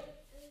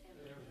what?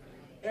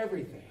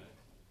 Everything.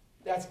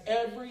 That's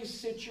every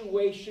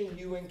situation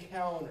you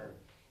encounter.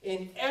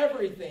 In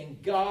everything,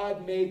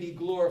 God may be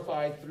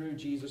glorified through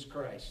Jesus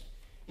Christ.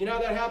 You know how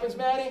that happens,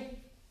 Maddie?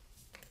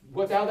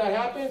 How that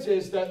happens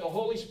is that the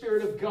Holy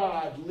Spirit of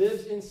God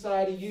lives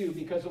inside of you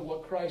because of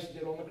what Christ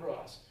did on the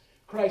cross.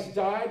 Christ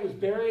died, was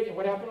buried, and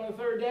what happened on the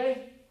third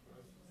day?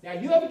 Now,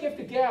 you have a gift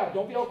of gab.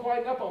 Don't be all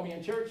quiet up on me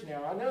in church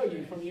now. I know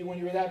you from you when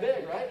you were that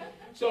big, right?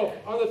 So,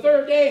 on the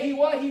third day, he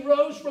what? He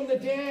rose from the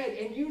dead.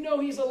 And you know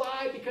he's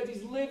alive because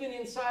he's living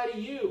inside of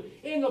you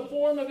in the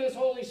form of his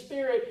Holy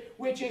Spirit,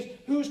 which is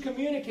who's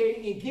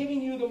communicating and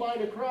giving you the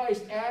mind of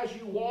Christ as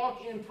you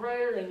walk in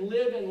prayer and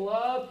live in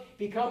love,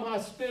 become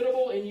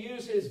hospitable, and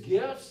use his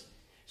gifts.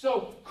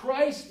 So,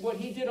 Christ, what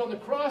he did on the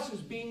cross is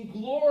being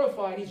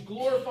glorified. He's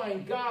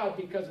glorifying God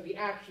because of the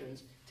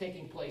actions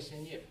taking place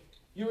in you.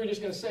 You were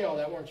just going to say all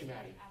that, weren't you,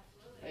 Maddie?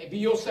 Absolutely. Maybe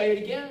you'll say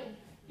it again.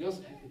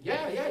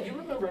 Yeah, you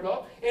remember it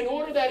all. In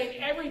order that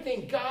in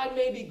everything God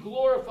may be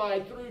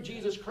glorified through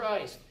Jesus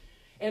Christ.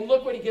 And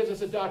look what he gives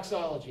us a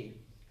doxology.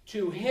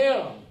 To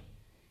him.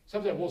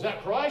 Some say, well, is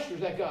that Christ or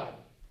is that God?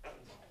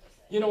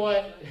 You know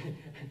what?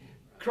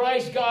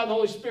 Christ, God, and the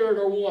Holy Spirit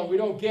are one. We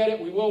don't get it.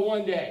 We will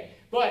one day.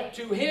 But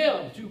to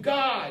him, to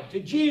God, to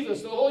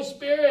Jesus, the Holy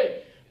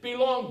Spirit,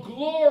 belong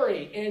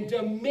glory and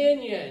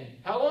dominion.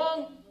 How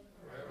long?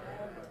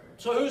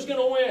 So who's going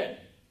to win?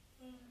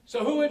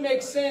 So who would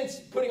make sense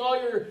putting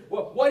all your,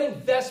 what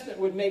investment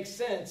would make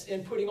sense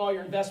in putting all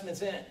your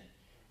investments in?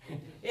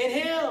 In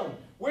him.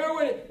 Where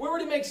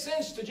would it make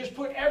sense to just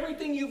put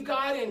everything you've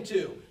got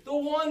into? The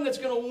one that's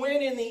going to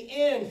win in the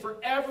end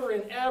forever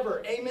and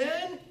ever.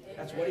 Amen?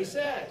 That's what he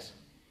says.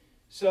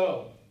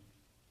 So,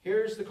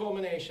 here's the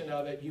culmination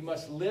of it. You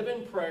must live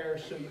in prayer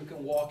so you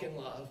can walk in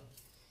love.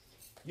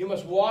 You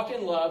must walk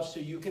in love so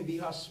you can be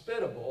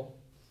hospitable.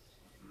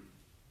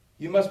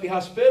 You must be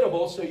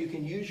hospitable so you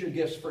can use your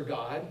gifts for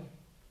God.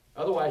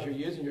 Otherwise, you're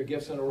using your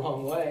gifts in the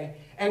wrong way.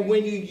 And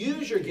when you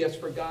use your gifts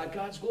for God,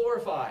 God's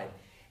glorified.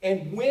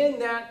 And when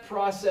that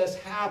process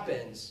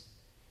happens,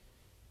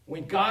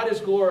 when God is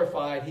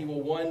glorified, he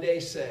will one day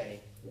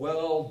say,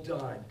 well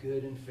done,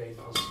 good and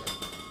faithful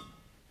servant.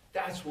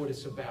 That's what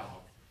it's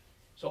about.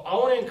 So I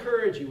want to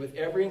encourage you with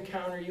every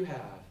encounter you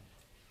have,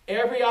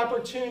 every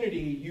opportunity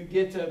you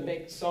get to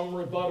make some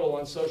rebuttal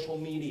on social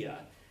media,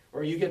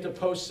 or you get to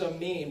post some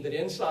meme that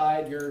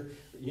inside you're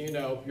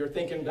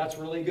thinking that's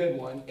a really good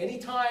one.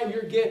 Anytime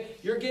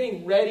you're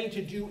getting ready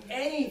to do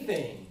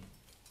anything,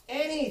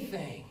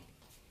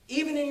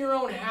 even in your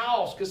own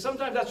house, because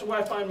sometimes that's where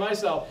I find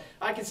myself.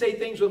 I can say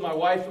things with my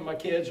wife and my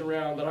kids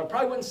around that I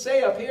probably wouldn't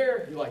say up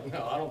here. You're like,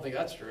 no, I don't think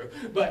that's true.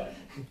 But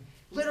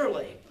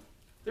literally,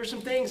 there's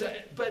some things,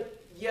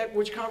 but yet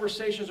which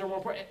conversations are more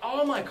important?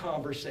 All my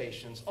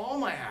conversations, all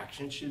my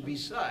actions should be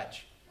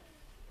such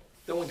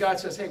that when God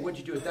says, hey, what'd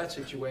you do with that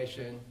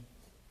situation?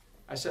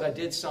 I said, I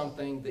did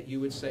something that you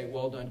would say,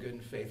 well done, good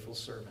and faithful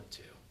servant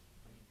to.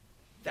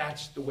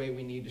 That's the way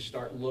we need to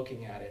start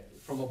looking at it.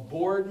 From a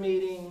board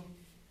meeting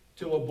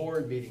to a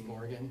board meeting,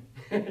 Morgan.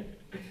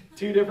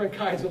 2 different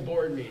kinds of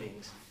board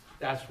meetings.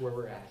 That's where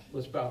we're at.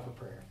 Let's bow for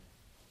prayer.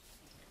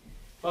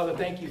 Father,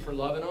 thank you for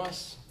loving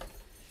us.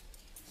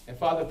 And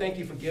Father, thank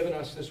you for giving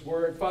us this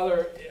word.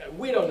 Father,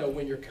 we don't know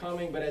when you're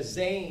coming, but as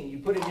Zane, you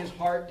put in his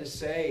heart to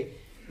say,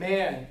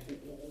 man,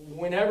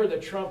 whenever the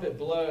trumpet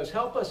blows,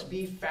 help us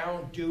be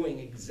found doing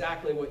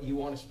exactly what you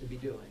want us to be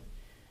doing.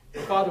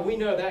 But Father, we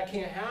know that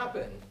can't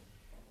happen.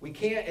 It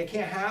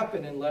can't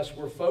happen unless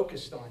we're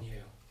focused on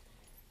you.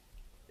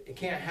 It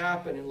can't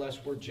happen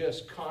unless we're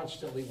just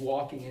constantly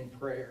walking in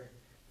prayer.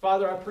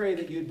 Father, I pray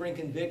that you'd bring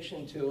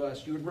conviction to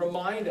us. You would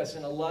remind us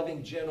in a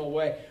loving, gentle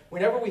way.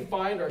 Whenever we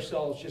find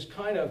ourselves just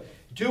kind of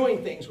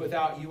doing things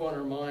without you on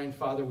our mind,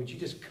 Father, would you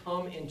just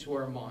come into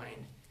our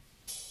mind?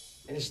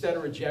 And instead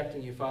of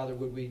rejecting you, Father,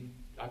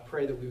 I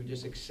pray that we would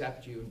just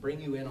accept you and bring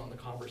you in on the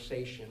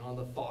conversation, on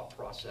the thought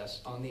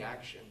process, on the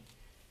action.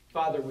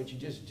 Father, would you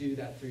just do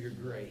that through your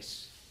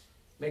grace?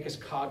 Make us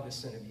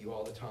cognizant of you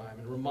all the time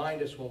and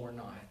remind us when we're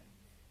not.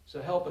 So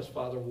help us,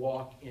 Father,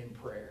 walk in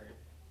prayer.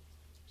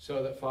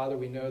 So that, Father,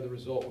 we know the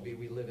result will be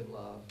we live in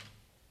love.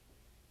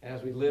 And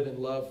as we live in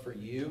love for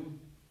you,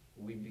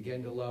 we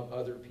begin to love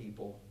other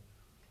people.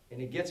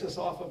 And it gets us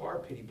off of our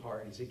pity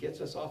parties. It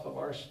gets us off of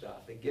our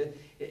stuff.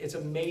 It's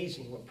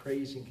amazing what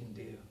praising can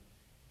do.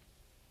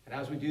 And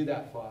as we do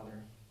that,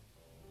 Father,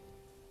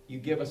 you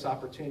give us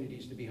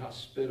opportunities to be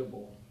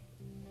hospitable.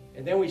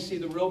 And then we see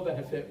the real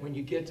benefit when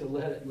you get to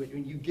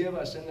when you give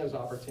us in those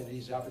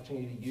opportunities, the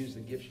opportunity to use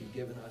the gifts you've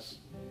given us.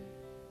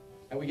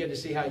 And we get to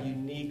see how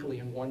uniquely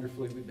and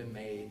wonderfully we've been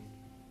made.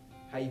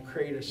 How you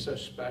created us so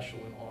special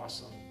and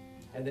awesome.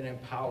 And then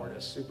empowered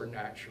us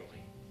supernaturally.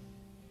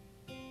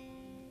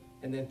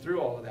 And then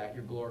through all of that,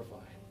 you're glorified.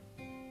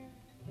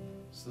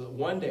 So that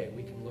one day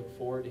we can look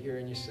forward to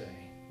hearing you say,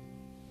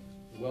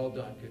 well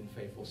done, good and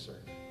faithful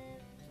servant.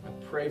 I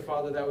pray,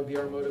 Father, that would be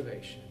our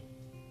motivation.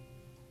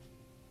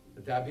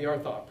 That be our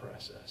thought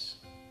process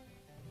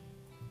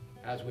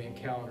as we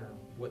encounter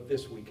what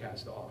this week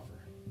has to offer.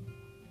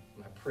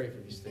 And I pray for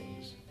these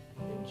things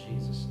in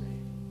Jesus'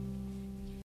 name.